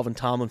Elliott, Dalvin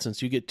Tomlinson.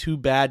 So you get 2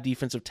 bad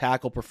defensive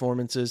tackle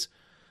performances.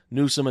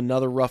 Newsome,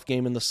 another rough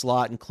game in the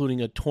slot, including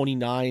a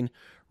 29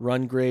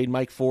 run grade.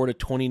 Mike Ford, a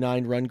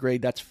 29 run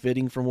grade. That's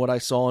fitting from what I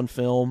saw on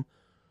film.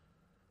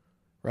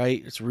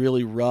 Right? It's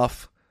really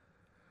rough.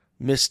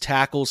 Missed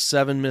tackles,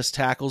 7 missed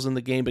tackles in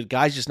the game, but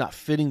guys just not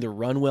fitting the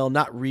run well,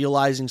 not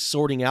realizing,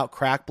 sorting out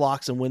crack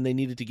blocks and when they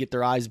needed to get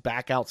their eyes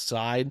back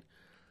outside.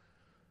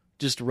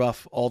 Just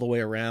rough all the way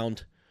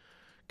around.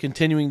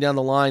 Continuing down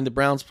the line, the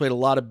Browns played a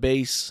lot of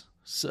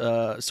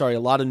a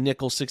lot of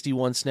nickel,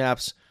 61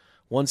 snaps,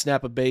 1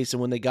 snap of base,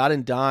 and when they got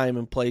in dime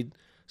and played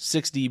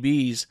 6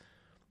 DBs,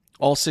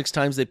 All 6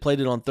 times they played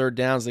it on third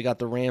downs, they got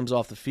the Rams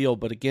off the field.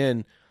 But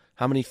again,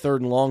 how many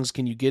third and longs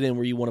can you get in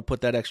where you want to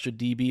put that extra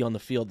DB on the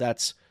field?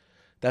 That's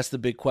the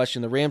big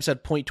question. The Rams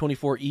had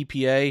 .24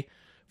 EPA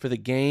for the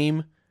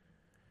game.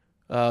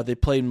 They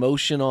played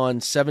motion on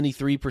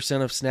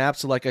 73% of snaps.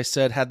 So like I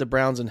said, had the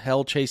Browns in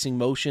hell chasing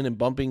motion and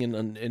bumping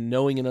and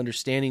knowing and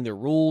understanding their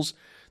rules.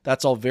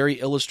 That's all very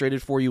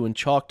illustrated for you in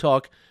Chalk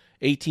Talk.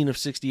 18 of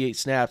 68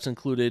 snaps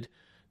included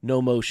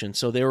no motion.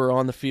 So they were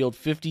on the field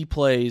 50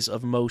 plays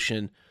of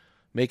motion,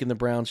 making the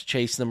Browns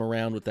chase them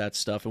around with that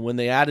stuff. And when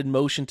they added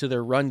motion to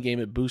their run game,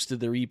 it boosted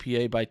their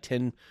EPA by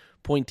 10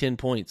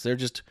 points. They're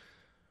just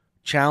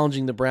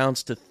challenging the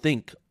Browns to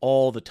think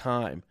all the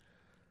time.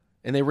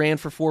 And they ran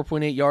for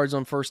 4.8 yards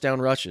on first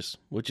down rushes,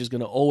 which is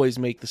going to always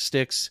make the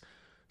sticks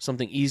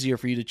something easier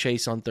for you to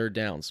chase on third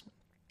downs.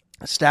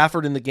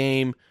 Stafford in the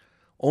game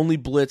only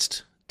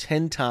blitzed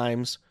 10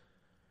 times.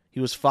 He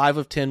was 5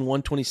 of 10,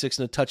 126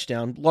 and a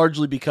touchdown,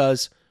 largely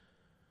because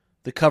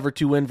the cover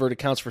 2 invert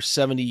accounts for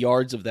 70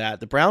 yards of that.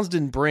 The Browns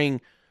didn't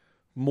bring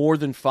more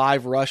than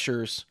 5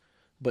 rushers,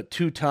 but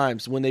 2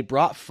 times. When they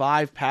brought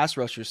 5 pass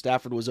rushers,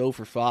 Stafford was 0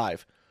 for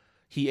 5.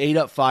 He ate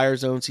up fire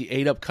zones. He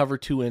ate up cover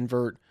 2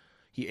 invert.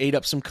 He ate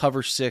up some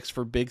cover 6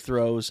 for big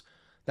throws.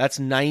 That's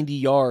 90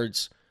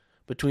 yards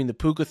between the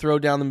Puka throw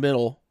down the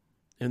middle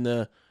and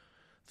the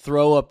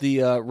throw up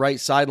the right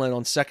sideline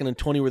on 2nd and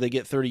 20 where they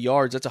get 30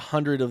 yards. That's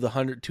 100 of the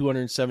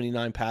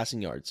 279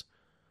 passing yards,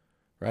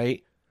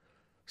 right?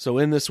 So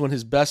in this one,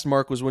 his best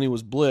mark was when he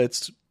was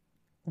blitzed.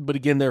 But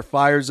again, their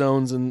fire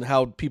zones and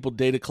how people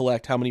data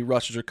collect how many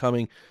rushes are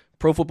coming.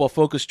 Pro Football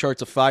Focus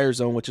charts a fire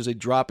zone, which is a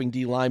dropping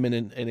D lineman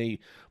and a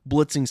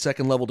blitzing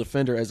second-level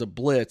defender as a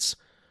blitz,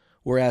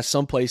 whereas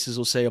some places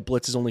will say a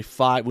blitz is only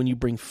 5 when you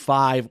bring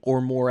 5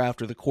 or more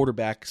after the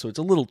quarterback. So it's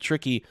a little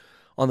tricky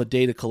on the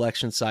data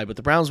collection side, but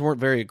the Browns weren't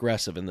very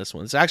aggressive in this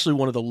one. It's actually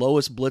one of the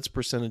lowest blitz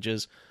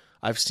percentages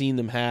I've seen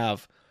them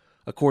have,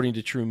 according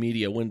to True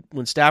Media.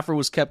 When Stafford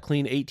was kept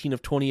clean, 18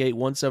 of 28,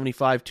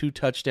 175, 2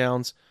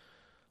 touchdowns.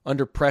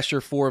 Under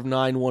pressure, 4 of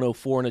 9,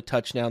 104, and a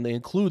touchdown. They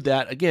include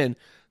that, again,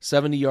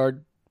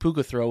 70-yard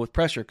Puka throw with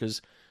pressure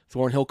because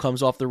Thornhill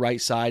comes off the right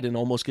side and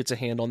almost gets a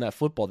hand on that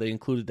football. They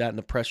included that in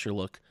the pressure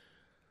look.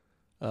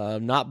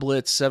 Not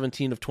blitz,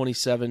 17 of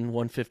 27,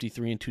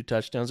 153, and 2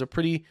 touchdowns. A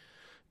pretty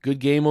good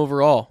game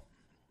overall,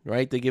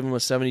 right? They give him a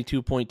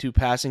 72.2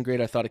 passing grade.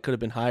 I thought it could have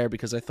been higher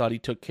because I thought he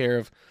took care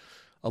of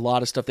a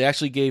lot of stuff. They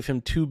actually gave him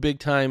 3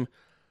 big-time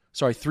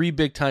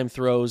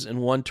throws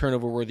and 1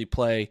 turnover-worthy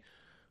play.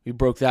 We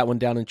broke that one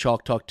down in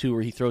Chalk Talk, too,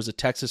 where he throws a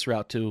Texas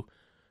route to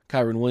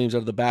Kyron Williams out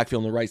of the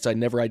backfield on the right side,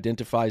 never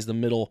identifies the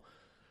middle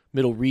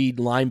read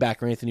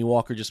linebacker. Anthony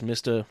Walker just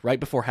right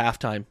before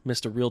halftime,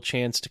 missed a real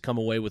chance to come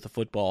away with the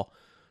football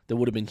that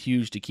would have been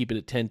huge to keep it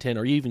at 10-10,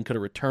 or he even could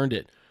have returned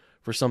it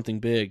for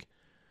something big.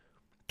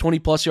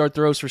 20-plus yard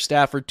throws for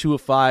Stafford, 2 of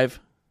 5.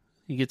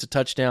 He gets a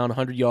touchdown,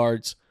 100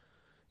 yards,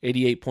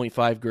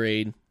 88.5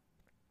 grade.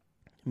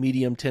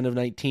 Medium, 10 of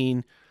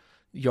 19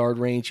 yard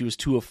range. He was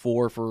 2 of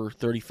 4 for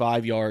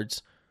 35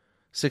 yards.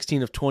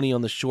 16 of 20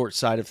 on the short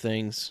side of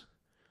things.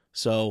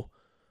 So,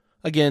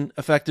 again,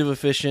 effective,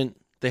 efficient.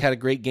 They had a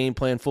great game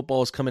plan.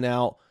 Football is coming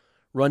out.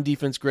 Run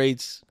defense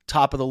grades,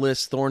 top of the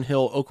list.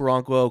 Thornhill,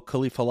 Okoronkwo,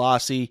 Khalif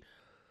Halasi,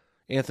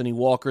 Anthony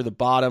Walker, the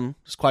bottom.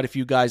 There's quite a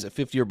few guys at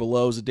 50 or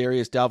below.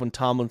 Zadarius, Dalvin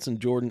Tomlinson,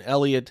 Jordan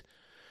Elliott,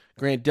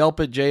 Grant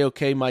Delpit,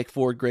 JOK, Mike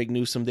Ford, Greg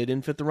Newsome. They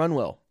didn't fit the run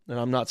well. And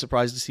I'm not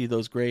surprised to see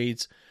those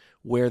grades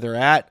where they're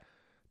at.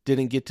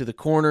 Didn't get to the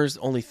corners.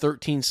 Only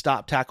 13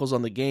 stop tackles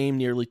on the game,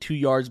 nearly 2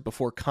 yards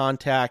before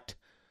contact.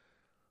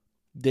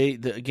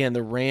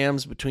 The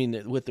Rams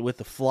with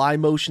the fly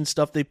motion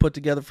stuff they put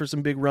together for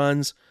some big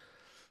runs,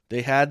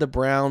 they had the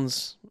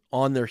Browns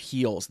on their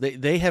heels.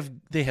 They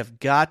have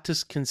got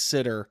to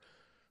consider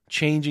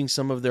changing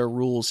some of their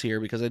rules here,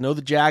 because I know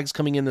the Jags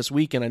coming in this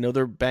weekend, I know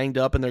they're banged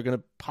up and they're going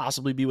to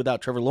possibly be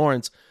without Trevor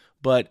Lawrence,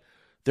 but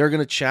they're going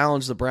to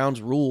challenge the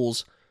Browns'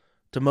 rules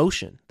to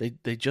motion.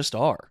 They just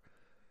are.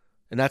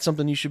 And that's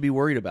something you should be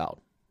worried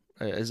about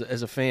as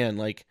a fan,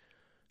 like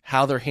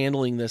how they're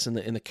handling this and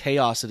the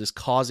chaos it is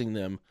causing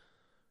them.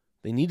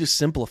 They need to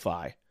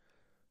simplify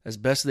as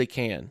best they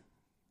can.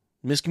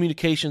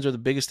 Miscommunications are the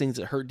biggest things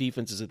that hurt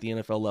defenses at the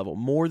NFL level,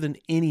 more than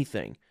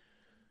anything.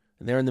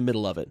 And they're in the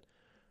middle of it.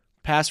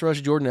 Pass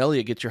rush, Jordan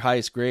Elliott gets your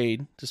highest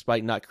grade,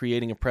 despite not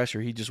creating a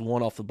pressure. He just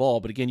won off the ball.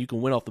 But again, you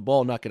can win off the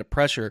ball and not get a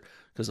pressure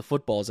because the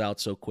football is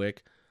out so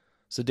quick.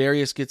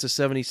 Zadarius gets a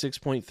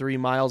 76.3,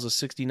 Miles a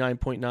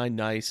 69.9,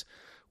 nice.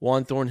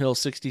 Juan Thornhill,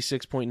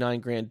 66.9,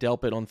 Grant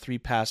Delpit on 3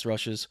 pass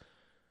rushes.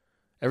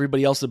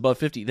 Everybody else above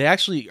 50. They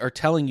actually are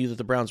telling you that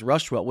the Browns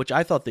rushed well, which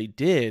I thought they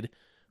did.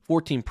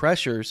 14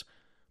 pressures,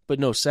 but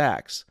no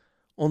sacks.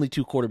 Only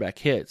 2 quarterback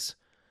hits.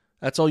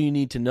 That's all you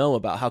need to know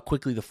about how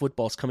quickly the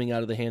football's coming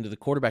out of the hand of the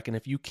quarterback. And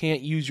if you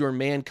can't use your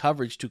man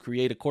coverage to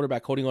create a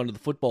quarterback holding onto the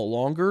football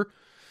longer,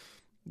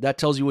 that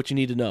tells you what you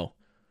need to know.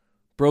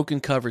 Broken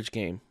coverage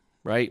game,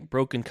 right?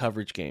 Broken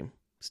coverage game.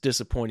 It's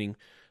disappointing.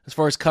 As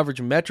far as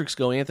coverage metrics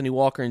go, Anthony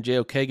Walker and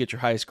JOK get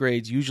your highest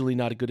grades. Usually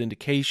not a good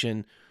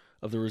indication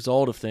of the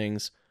result of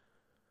things.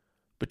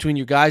 between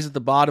your guys at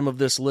the bottom of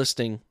this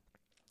listing,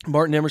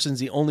 Martin Emerson's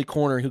the only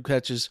corner who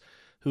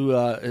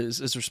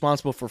is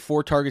responsible for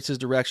 4 targets his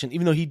direction.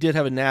 Even though he did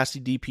have a nasty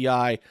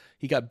DPI,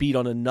 he got beat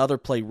on another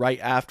play right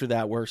after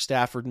that where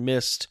Stafford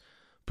missed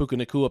Puka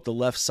Nacua up the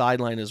left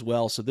sideline as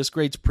well. So this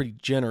grade's pretty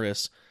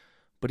generous,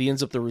 but he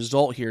ends up the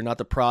result here, not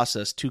the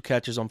process. 2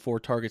 catches on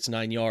 4 targets,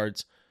 9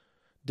 yards.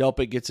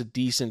 Delpit gets a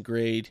decent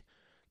grade,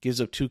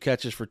 gives up 2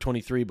 catches for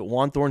 23, but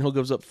Juan Thornhill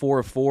gives up 4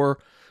 of 4,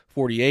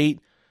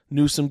 48.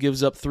 Newsome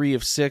gives up 3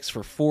 of 6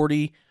 for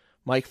 40.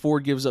 Mike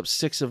Ford gives up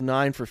 6 of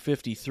 9 for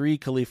 53.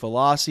 Khalifa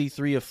Lassi,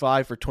 3 of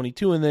 5 for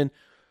 22. And then,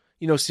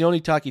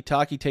 Sione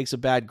Takitaki takes a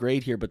bad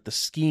grade here, but the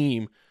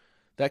scheme,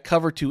 that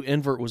cover 2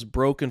 invert was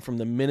broken from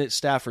the minute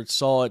Stafford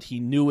saw it.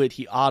 He knew it.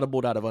 He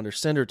audibled out of under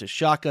center to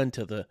shotgun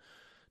to the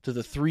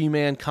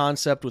 3-man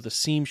concept with a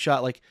seam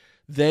shot. Like,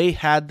 they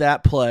had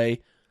that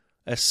play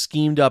as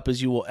schemed up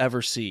as you will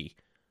ever see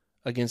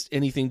against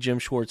anything Jim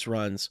Schwartz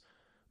runs.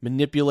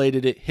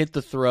 Manipulated it, hit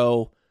the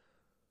throw.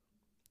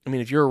 I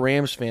mean, if you're a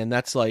Rams fan,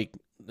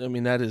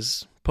 that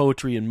is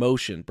poetry in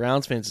motion.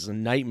 Browns fans is a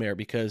nightmare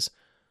because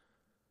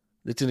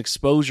it's an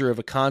exposure of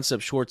a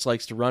concept Schwartz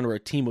likes to run where a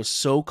team was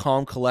so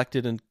calm,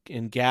 collected,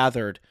 and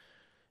gathered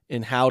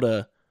in how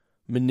to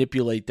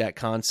manipulate that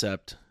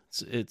concept.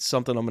 It's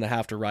something I'm going to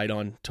have to write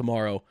on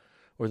tomorrow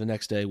or the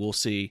next day. We'll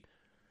see.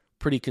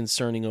 Pretty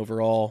concerning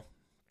overall.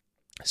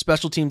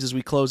 Special teams as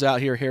we close out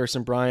here.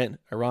 Harrison Bryant,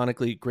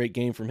 ironically, great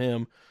game from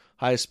him.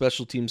 Highest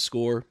special teams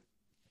score.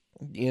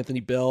 Anthony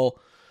Bell,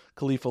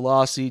 Khalifa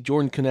Lassi,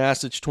 Jordan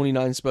Kunasich,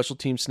 29 special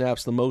team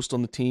snaps, the most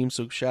on the team,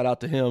 so shout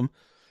out to him.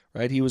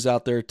 Right, he was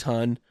out there a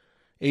ton.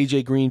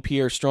 AJ Green,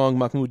 Pierre Strong,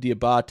 Mahmoud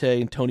Diabate,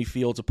 and Tony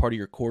Fields, a part of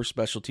your core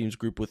special teams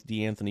group with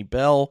DeAnthony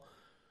Bell.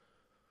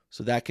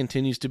 So that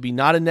continues to be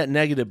not a net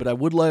negative, but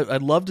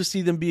I'd love to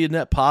see them be a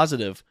net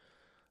positive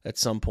at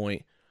some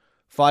point.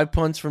 5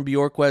 punts from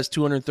Bjorkquist,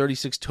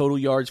 236 total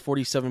yards,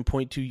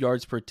 47.2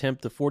 yards per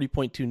attempt. The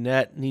 40.2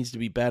 net needs to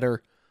be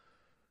better,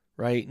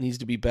 right? Needs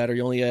to be better.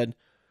 He only had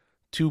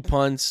 2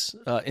 punts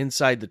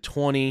inside the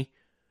 20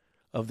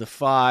 of the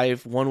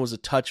 5. One was a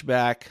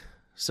touchback,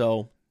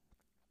 so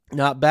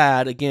not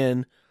bad,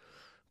 again,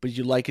 but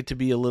you'd like it to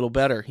be a little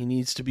better. He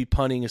needs to be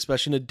punting,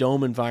 especially in a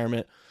dome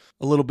environment,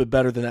 a little bit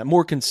better than that,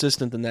 more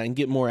consistent than that, and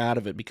get more out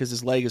of it because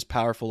his leg is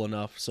powerful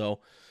enough. So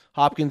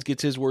Hopkins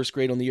gets his worst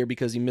grade on the year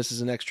because he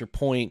misses an extra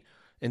point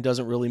and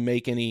doesn't really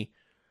make any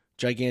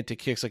gigantic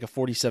kicks, like a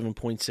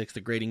 47.6.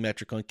 The grading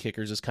metric on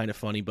kickers is kind of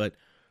funny, but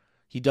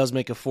he does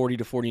make a 40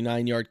 to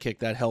 49 yard kick.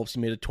 That helps. He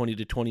made a 20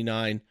 to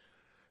 29.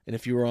 And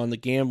if you were on the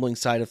gambling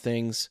side of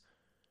things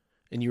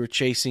and you were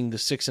chasing the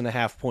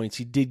 6.5 points,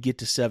 he did get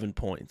to 7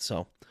 points.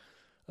 So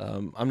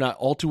I'm not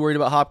all too worried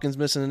about Hopkins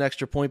missing an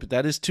extra point, but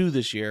that is 2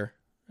 this year.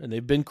 And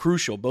they've been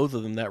crucial, both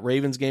of them. That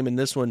Ravens game and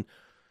this one,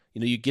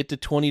 you get to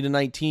 20 to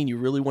 19, you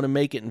really want to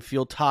make it and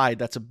feel tied.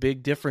 That's a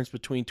big difference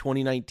between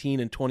 2019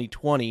 and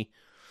 2020.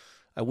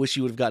 I wish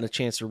he would have gotten a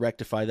chance to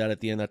rectify that at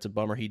the end. That's a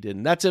bummer he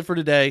didn't. That's it for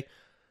today.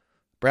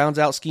 Browns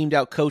out schemed,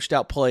 out coached,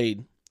 out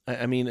played.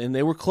 I mean, and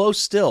they were close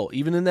still.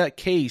 Even in that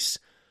case,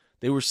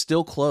 they were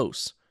still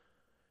close.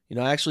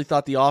 I actually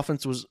thought the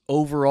offense was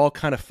overall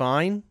kind of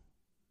fine.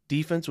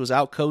 Defense was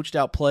out coached,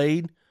 out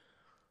played,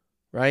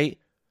 right?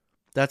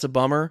 That's a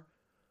bummer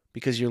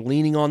because you're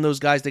leaning on those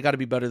guys. They got to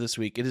be better this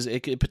week. It is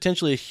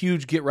potentially a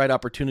huge get-right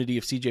opportunity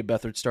if C.J.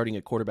 Beathard's starting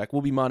at quarterback.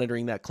 We'll be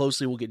monitoring that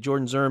closely. We'll get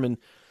Jordan Zerm and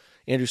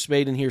Andrew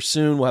Spade in here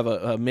soon. We'll have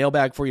a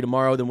mailbag for you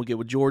tomorrow. Then we'll get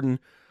with Jordan.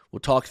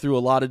 We'll talk through a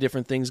lot of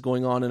different things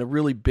going on in a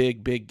really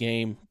big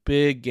game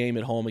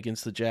at home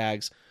against the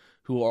Jags,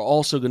 who are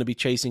also going to be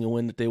chasing a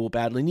win that they will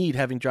badly need,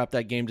 having dropped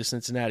that game to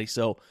Cincinnati.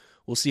 So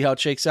we'll see how it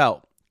shakes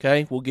out.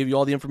 Okay, we'll give you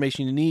all the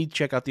information you need.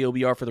 Check out the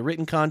OBR for the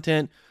written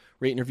content.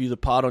 Rate and review the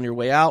pod on your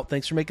way out.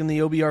 Thanks for making the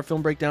OBR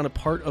Film Breakdown a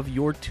part of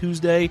your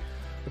Tuesday.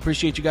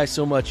 Appreciate you guys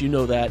so much. You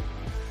know that.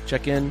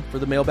 Check in for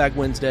the Mailbag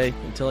Wednesday.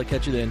 Until I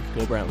catch you then,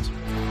 go Browns.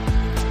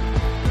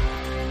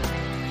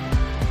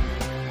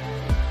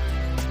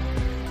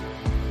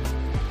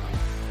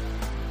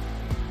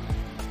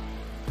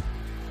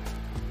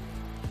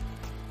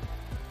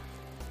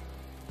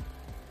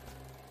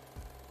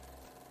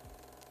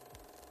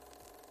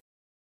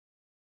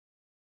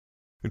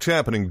 It's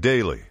happening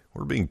daily.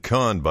 We're being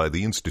conned by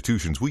the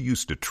institutions we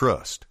used to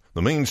trust.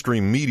 The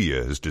mainstream media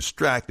is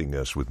distracting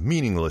us with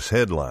meaningless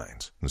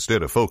headlines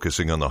instead of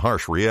focusing on the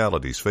harsh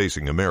realities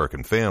facing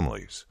American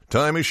families.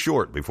 Time is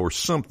short before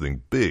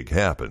something big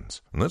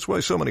happens, and that's why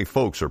so many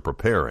folks are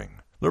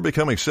preparing. They're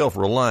becoming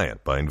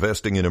self-reliant by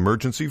investing in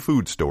emergency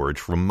food storage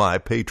from My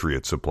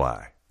Patriot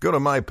Supply. Go to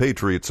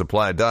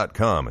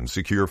MyPatriotSupply.com and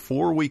secure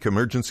 4-week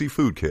emergency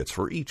food kits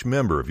for each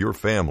member of your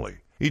family.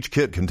 Each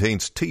kit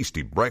contains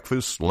tasty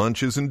breakfasts,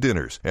 lunches, and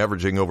dinners,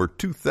 averaging over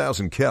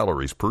 2,000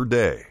 calories per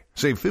day.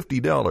 Save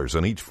 $50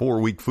 on each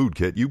 4-week food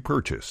kit you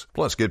purchase.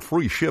 Plus, get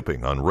free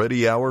shipping on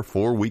Ready Hour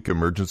 4-week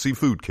emergency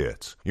food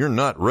kits. You're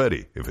not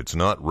ready if it's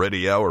not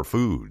Ready Hour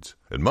Foods.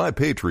 At My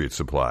Patriot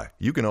Supply,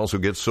 you can also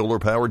get solar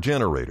power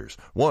generators,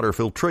 water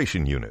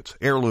filtration units,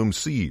 heirloom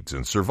seeds,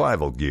 and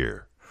survival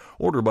gear.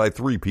 Order by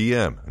 3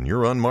 p.m. and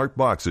your unmarked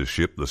boxes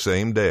ship the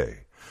same day.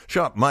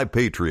 Shop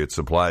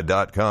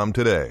MyPatriotSupply.com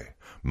today.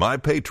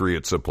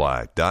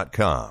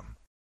 MyPatriotSupply.com.